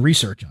do some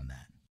research on that.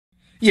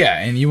 Yeah,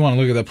 and you want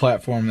to look at the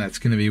platform that's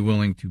going to be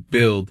willing to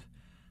build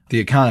the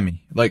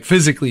economy, like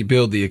physically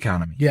build the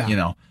economy. Yeah. You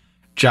know,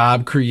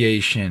 job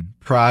creation,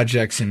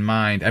 projects in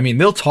mind. I mean,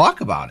 they'll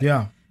talk about it.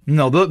 Yeah.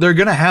 No, they're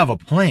going to have a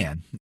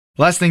plan.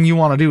 Last thing you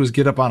want to do is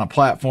get up on a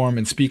platform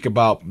and speak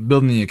about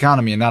building the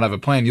economy and not have a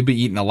plan. You'll be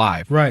eaten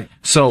alive. Right.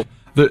 So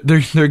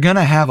they're going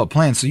to have a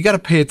plan. So you got to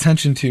pay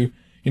attention to,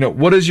 you know,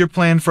 what is your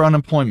plan for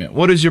unemployment?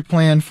 What is your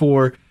plan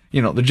for,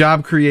 you know, the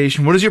job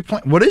creation? What is your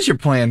plan? What is your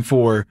plan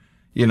for,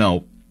 you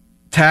know,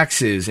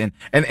 taxes? And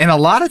a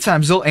lot of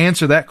times they'll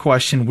answer that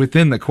question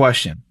within the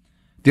question.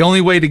 The only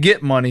way to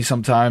get money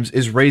sometimes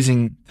is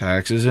raising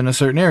taxes in a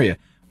certain area.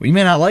 We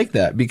may not like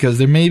that, because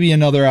there may be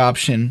another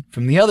option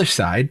from the other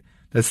side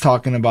that's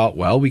talking about,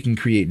 well, we can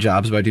create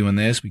jobs by doing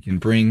this. We can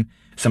bring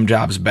some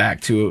jobs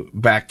back to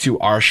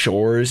our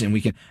shores, and we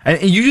can,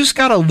 and you just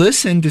got to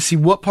listen to see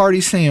what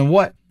party's saying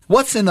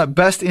what's in the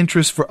best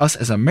interest for us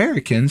as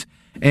Americans.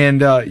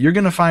 And you're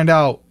going to find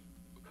out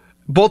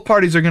both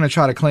parties are going to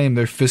try to claim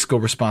their fiscal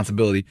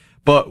responsibility,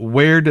 but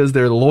where does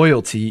their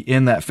loyalty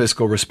in that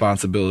fiscal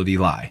responsibility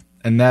lie?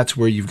 And that's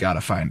where you've got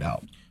to find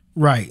out.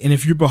 Right. And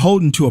if you're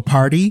beholden to a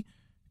party,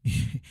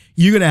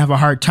 you're going to have a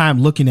hard time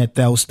looking at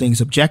those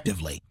things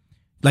objectively.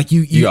 Like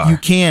you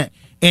can't.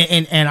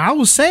 And I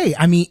will say,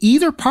 I mean,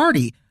 either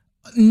party,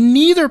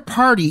 neither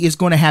party is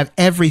going to have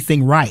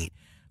everything right.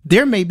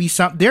 There may be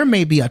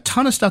a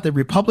ton of stuff that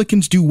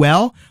Republicans do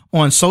well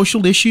on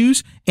social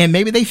issues, and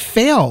maybe they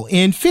fail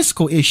in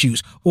fiscal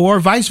issues, or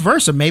vice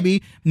versa.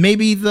 Maybe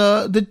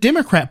the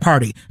Democrat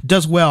Party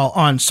does well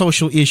on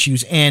social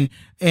issues, and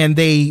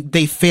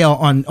they fail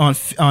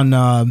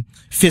on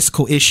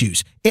fiscal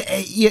issues. Or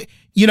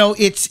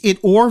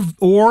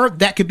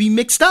that could be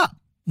mixed up.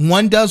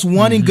 One does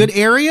one in good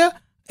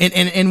area,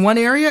 in one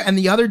area, and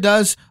the other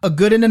does a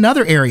good in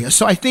another area.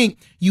 So I think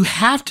you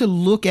have to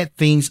look at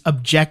things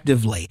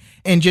objectively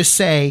and just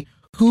say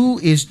who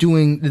is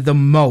doing the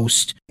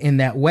most in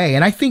that way.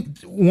 And I think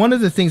one of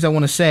the things I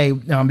want to say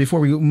before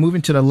we move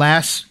into the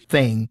last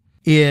thing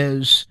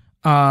is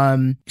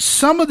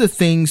some of the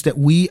things that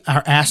we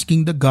are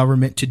asking the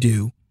government to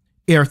do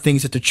are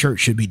things that the church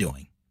should be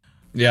doing.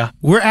 Yeah.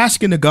 We're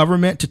asking the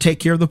government to take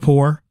care of the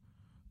poor,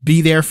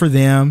 be there for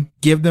them,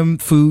 give them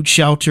food,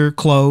 shelter,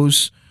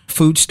 clothes,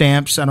 food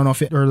stamps. I don't know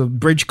or the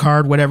bridge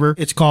card, whatever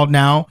it's called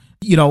now.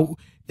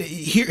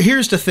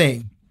 Here's the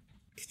thing.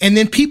 And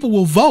then people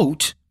will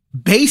vote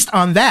based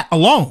on that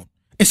alone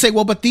and say,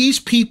 well, but these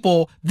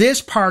people,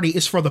 this party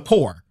is for the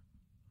poor.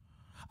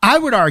 I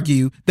would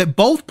argue that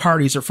both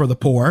parties are for the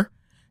poor,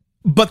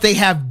 but they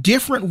have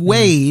different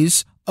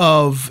ways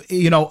of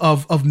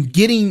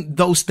getting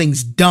those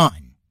things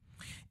done.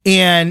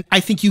 And I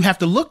think you have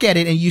to look at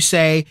it and you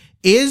say,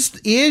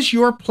 is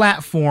your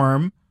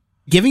platform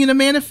giving the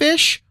man a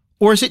fish,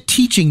 or is it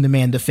teaching the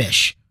man to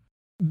fish?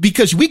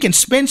 Because we can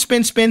spend,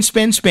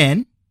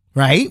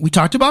 right? We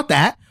talked about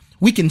that.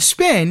 We can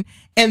spend,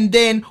 and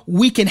then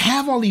we can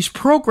have all these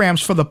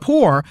programs for the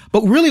poor,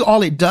 but really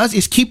all it does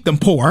is keep them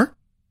poor.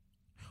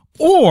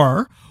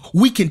 Or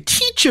we can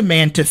teach a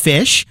man to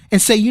fish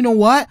and say, you know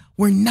what?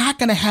 We're not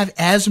going to have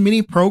as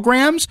many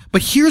programs,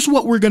 but here's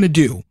what we're going to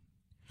do.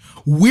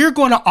 We're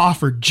going to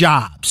offer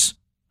jobs.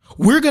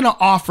 We're going to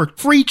offer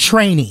free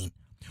training.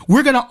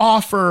 We're going to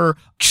offer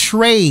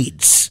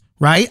trades,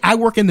 right? I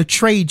work in the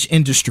trades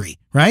industry,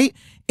 right?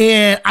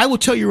 And I will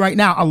tell you right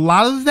now, a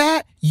lot of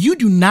that you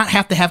do not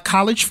have to have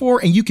college for,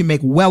 and you can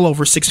make well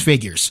over 6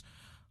 figures.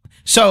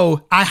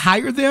 So I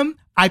hire them,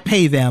 I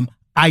pay them,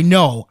 I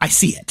know, I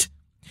see it.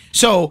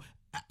 So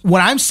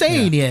what I'm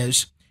saying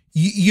is,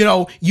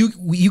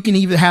 you can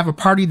either have a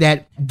party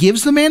that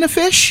gives the man a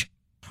fish,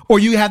 or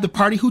you have the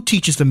party who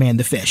teaches the man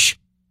to fish.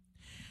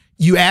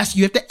 You have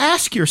to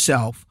ask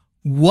yourself,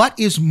 what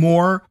is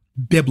more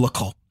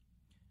biblical?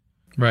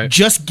 Right.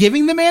 Just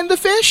giving the man the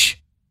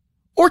fish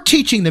or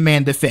teaching the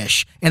man to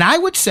fish? And I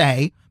would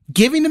say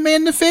giving the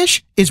man the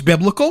fish is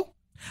biblical.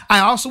 I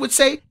also would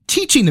say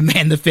teaching the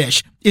man to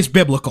fish is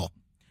biblical,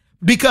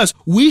 because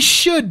we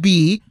should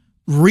be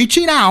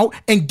reaching out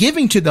and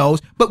giving to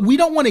those, but we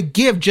don't want to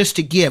give just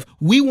to give.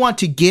 We want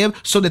to give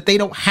so that they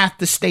don't have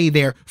to stay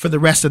there for the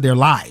rest of their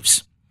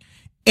lives.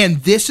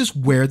 And this is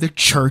where the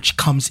church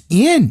comes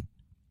in.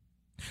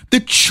 The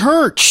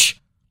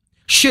church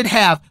should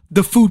have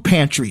the food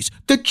pantries.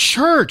 The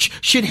church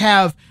should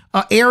have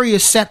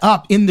areas set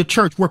up in the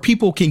church where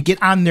people can get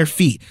on their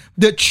feet.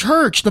 The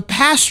church, the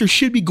pastor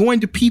should be going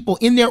to people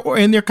in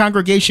their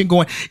congregation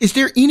going, is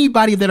there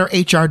anybody that are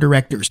HR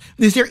directors?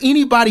 Is there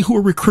anybody who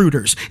are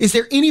recruiters? Is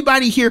there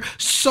anybody here,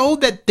 so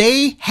that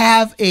they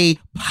have a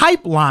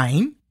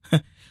pipeline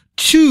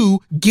to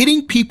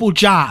getting people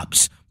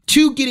jobs,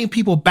 to getting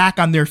people back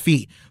on their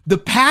feet? The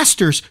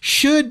pastors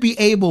should be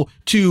able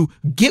to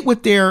get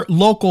with their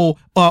local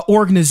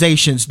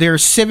organizations, their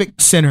civic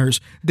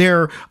centers,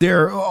 their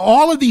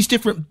all of these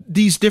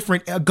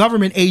different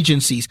government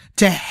agencies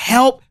to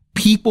help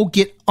people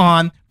get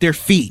on their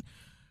feet.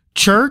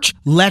 Church,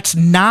 let's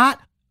not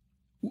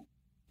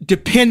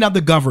depend on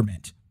the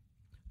government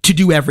to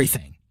do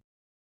everything.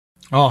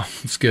 Oh,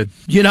 that's good.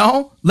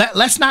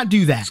 Let's not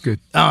do that. That's good.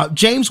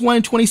 James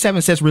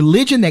 1:27 says,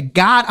 religion that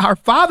God our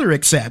Father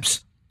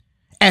accepts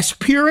as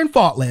pure and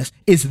faultless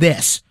is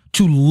this: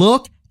 to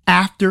look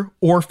after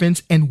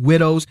orphans and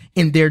widows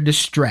in their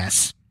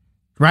distress.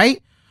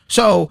 Right?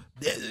 So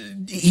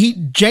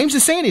James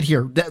is saying it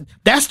here.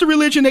 That's the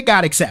religion that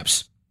God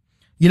accepts.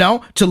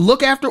 To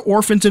look after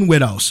orphans and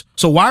widows.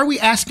 So why are we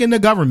asking the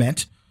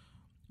government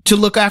to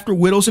look after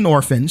widows and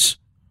orphans,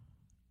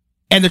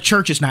 and the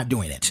church is not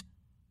doing it?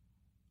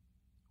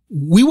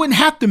 We wouldn't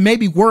have to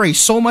maybe worry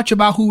so much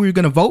about who we're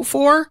going to vote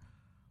for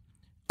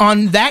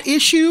on that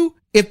issue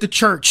if the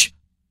church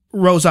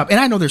rose up. And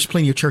I know there's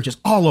plenty of churches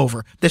all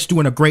over that's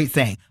doing a great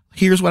thing.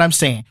 Here's what I'm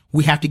saying.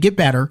 We have to get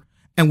better,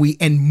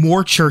 and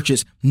more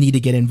churches need to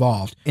get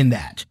involved in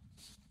that.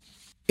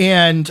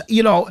 And,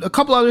 a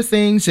couple other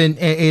things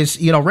is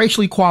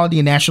racial equality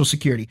and national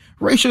security.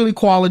 Racial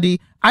equality,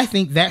 I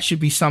think that should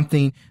be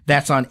something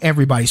that's on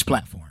everybody's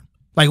platform.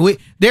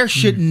 There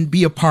shouldn't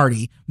be a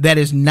party that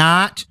is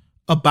not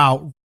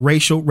about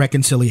racial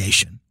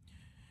reconciliation.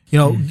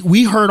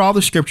 We heard all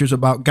the scriptures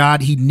about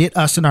God. He knit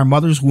us in our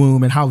mother's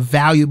womb and how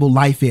valuable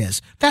life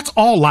is. That's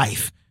all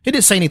life. It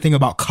didn't say anything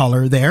about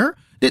color there.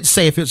 It didn't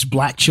say if it's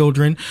black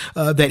children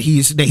that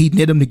he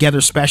knit them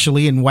together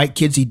specially, and white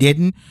kids he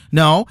didn't.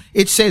 No,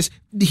 it says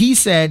he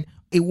said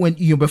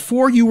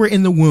before you were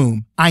in the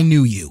womb, I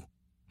knew you,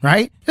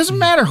 right? Doesn't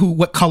matter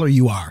what color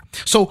you are.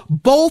 So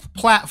both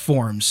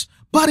platforms,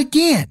 but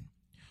again,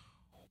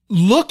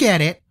 look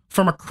at it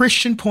from a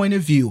Christian point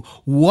of view.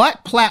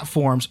 What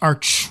platforms are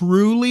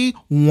truly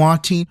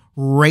wanting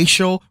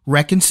racial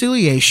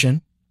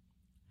reconciliation,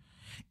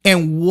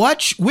 and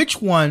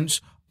which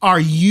ones are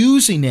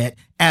using it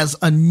as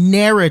a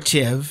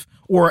narrative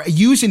or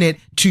using it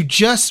to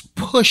just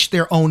push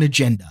their own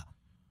agenda?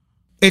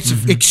 It's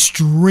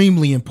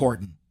extremely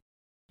important.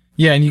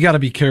 Yeah, and you got to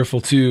be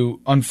careful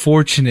too.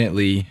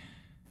 Unfortunately,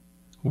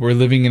 we're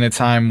living in a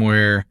time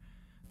where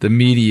the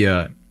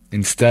media,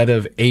 instead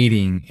of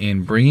aiding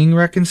in bringing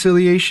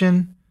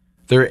reconciliation,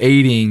 they're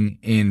aiding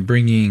in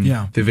bringing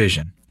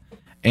division.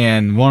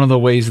 And one of the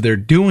ways they're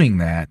doing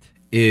that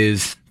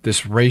is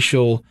this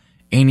racial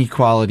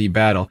inequality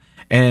battle.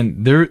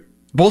 And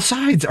both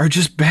sides are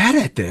just bad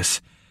at this.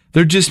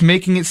 They're just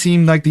making it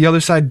seem like the other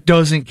side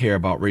doesn't care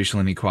about racial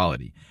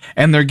inequality.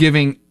 And they're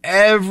giving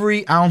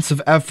every ounce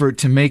of effort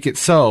to make it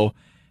so,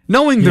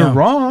 knowing they're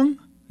wrong,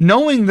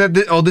 knowing that,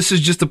 this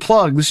is just a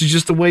plug. This is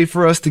just a way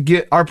for us to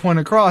get our point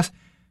across.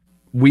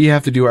 We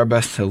have to do our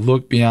best to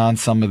look beyond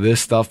some of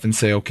this stuff and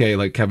say, okay,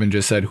 like Kevin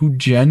just said, who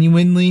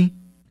genuinely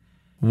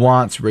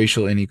wants who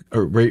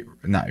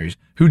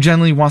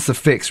genuinely wants to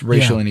fix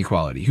racial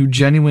inequality, who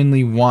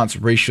genuinely wants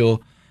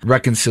racial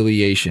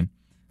reconciliation.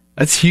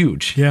 That's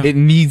huge. Yeah. It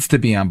needs to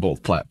be on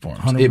both platforms.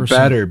 100%. It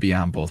better be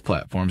on both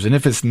platforms. And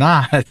if it's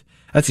not,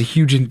 that's a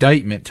huge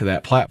indictment to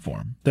that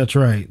platform. That's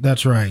right.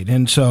 That's right.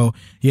 And so,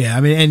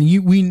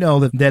 we know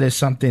that is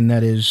something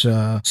that is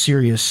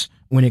serious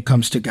when it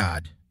comes to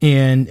God.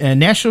 And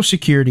national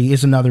security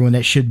is another one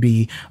that should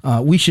be,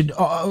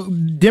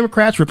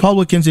 Democrats,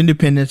 Republicans,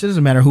 Independents, it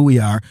doesn't matter who we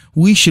are,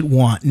 we should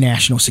want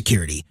national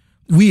security.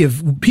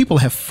 People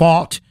have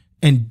fought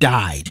and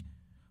died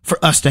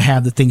for us to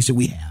have the things that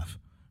we have,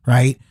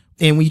 right?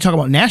 And when you talk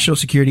about national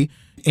security,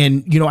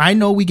 and, I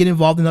know we get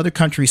involved in other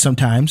countries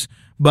sometimes,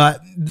 but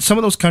some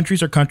of those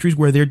countries are countries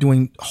where they're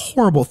doing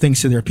horrible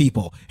things to their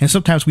people. And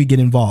sometimes we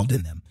get involved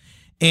in them.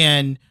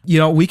 And,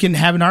 we can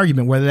have an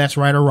argument whether that's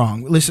right or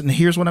wrong. Listen,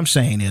 here's what I'm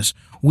saying is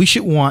we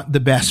should want the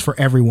best for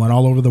everyone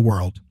all over the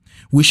world.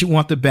 We should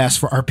want the best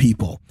for our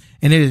people.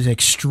 And it is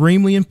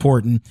extremely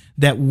important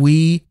that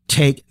we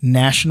take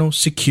national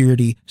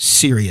security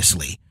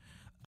seriously.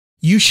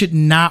 You should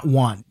not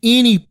want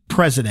any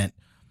president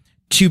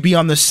to be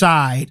on the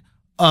side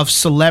of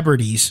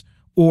celebrities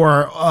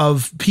or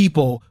of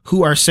people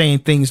who are saying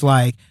things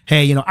like,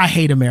 hey, I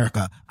hate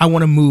America. I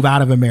want to move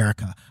out of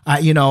America.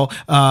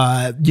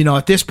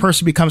 If this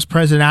person becomes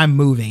president, I'm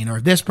moving, or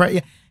it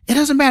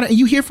doesn't matter.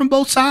 You hear from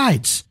both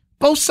sides.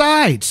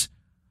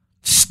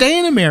 Stay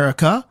in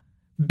America.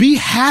 Be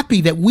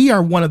happy that we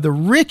are one of the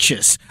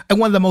richest and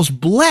one of the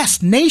most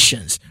blessed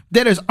nations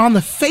that is on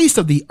the face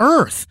of the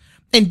earth,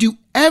 and do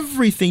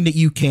everything that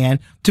you can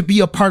to be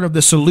a part of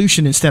the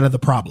solution instead of the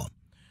problem.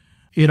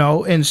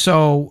 And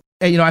so,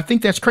 I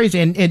think that's crazy.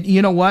 And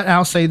you know what?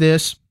 I'll say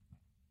this.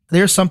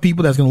 There's some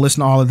people that's going to listen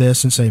to all of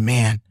this and say,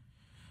 man,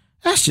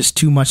 that's just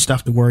too much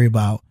stuff to worry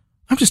about.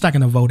 I'm just not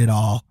going to vote at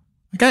all.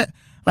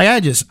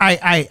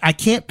 I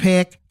can't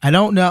pick. I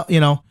don't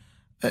know.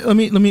 Let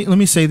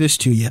me say this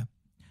to you.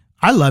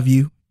 I love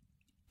you,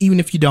 even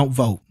if you don't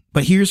vote.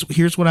 But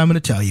here's what I'm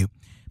going to tell you.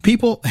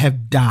 People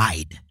have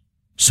died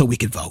so we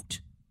could vote.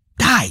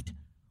 Died.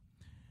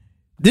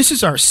 This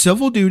is our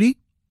civil duty.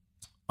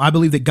 I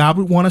believe that God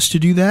would want us to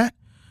do that.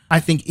 I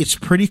think it's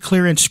pretty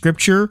clear in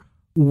scripture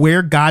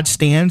where God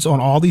stands on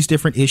all these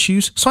different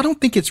issues. So I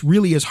don't think it's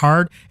really as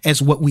hard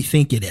as what we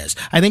think it is.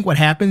 I think what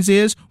happens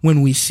is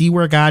when we see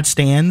where God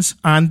stands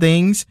on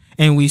things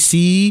and we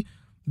see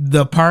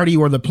the party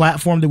or the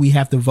platform that we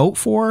have to vote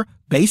for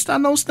based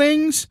on those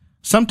things,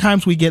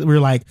 sometimes we're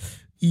like,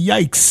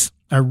 yikes,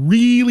 I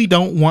really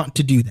don't want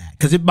to do that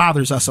because it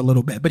bothers us a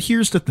little bit. But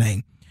here's the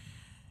thing.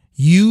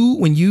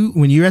 When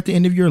you're at the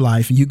end of your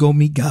life and you go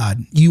meet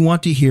God, you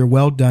want to hear,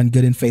 well done,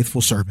 good and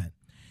faithful servant.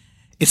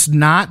 That's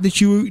not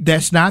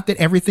that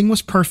everything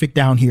was perfect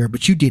down here,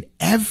 but you did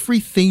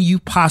everything you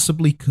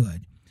possibly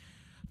could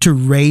to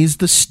raise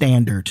the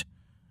standard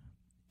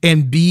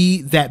and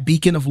be that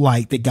beacon of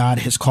light that God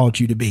has called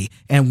you to be.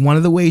 And one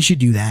of the ways you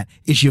do that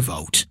is you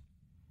vote.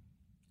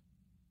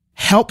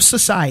 Help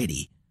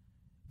society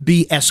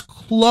be as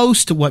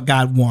close to what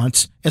God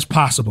wants as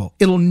possible.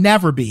 It'll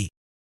never be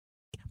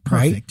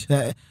perfect.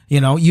 Right?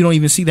 You don't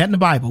even see that in the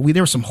Bible.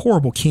 There were some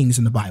horrible kings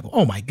in the Bible.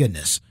 Oh my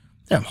goodness.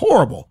 They're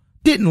horrible.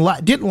 Didn't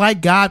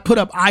like God, put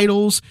up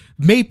idols,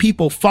 made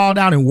people fall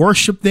down and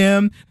worship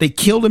them. They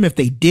killed them if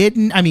they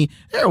didn't. I mean,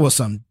 there was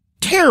some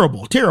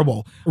terrible,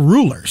 terrible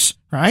rulers,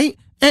 right?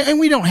 And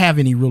we don't have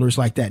any rulers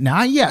like that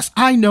now. Yes,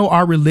 I know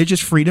our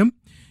religious freedom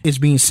is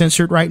being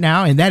censored right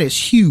now, and that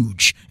is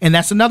huge. And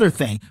that's another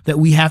thing that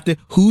we have to,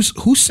 who's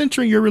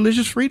censoring your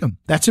religious freedom?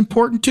 That's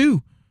important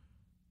too.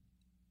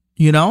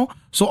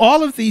 So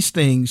all of these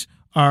things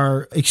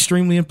are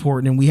extremely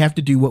important, and we have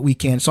to do what we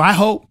can. So I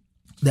hope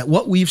that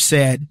what we've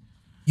said,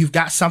 you've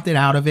got something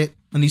out of it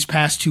in these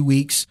past 2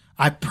 weeks.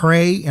 I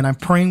pray, and I'm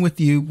praying with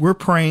you. We're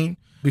praying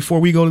before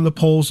we go to the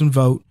polls and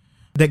vote,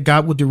 that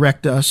God will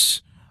direct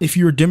us. If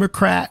you're a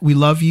Democrat, we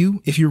love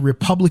you. If you're a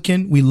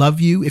Republican, we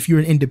love you. If you're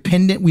an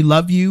independent, we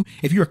love you.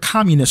 If you're a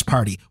Communist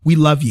Party, we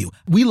love you.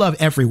 We love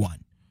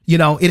everyone. You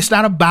know, it's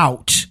not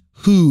about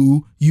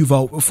who you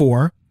vote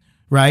for,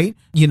 right?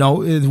 You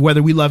know,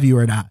 whether we love you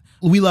or not.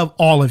 We love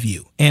all of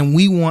you. And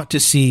we want to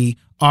see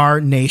our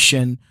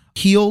nation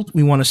healed.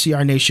 We want to see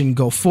our nation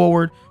go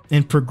forward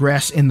and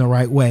progress in the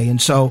right way.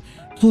 And so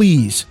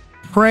please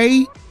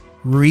pray,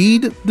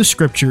 read the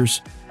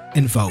scriptures,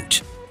 and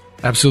vote.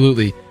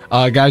 Absolutely.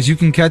 Guys, you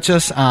can catch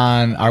us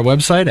on our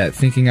website at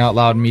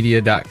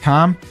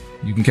thinkingoutloudmedia.com.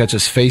 You can catch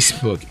us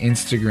Facebook,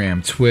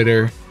 Instagram,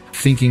 Twitter,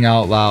 Thinking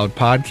Out Loud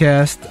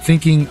Podcast,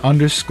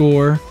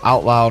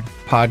 Thinking_Out Loud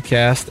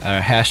Podcast,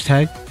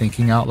 hashtag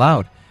Thinking Out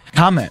Loud.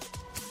 Comment.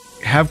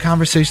 Have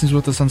conversations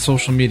with us on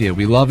social media.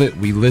 We love it.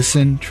 We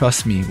listen.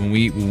 Trust me, when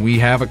we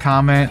have a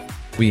comment,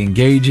 we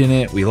engage in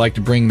it. We like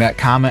to bring that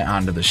comment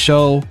onto the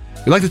show.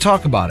 We like to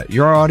talk about it.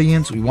 You're our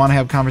audience. We want to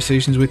have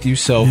conversations with you.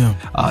 So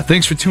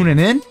thanks for tuning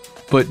in.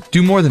 But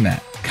do more than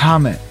that.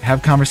 Comment.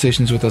 Have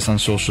conversations with us on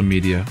social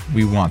media.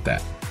 We want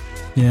that.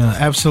 Yeah,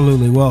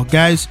 absolutely. Well,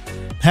 guys,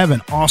 have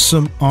an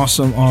awesome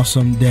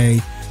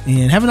day.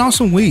 And have an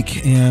awesome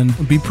week.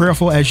 And be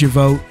prayerful as you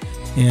vote.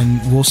 And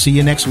we'll see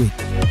you next week.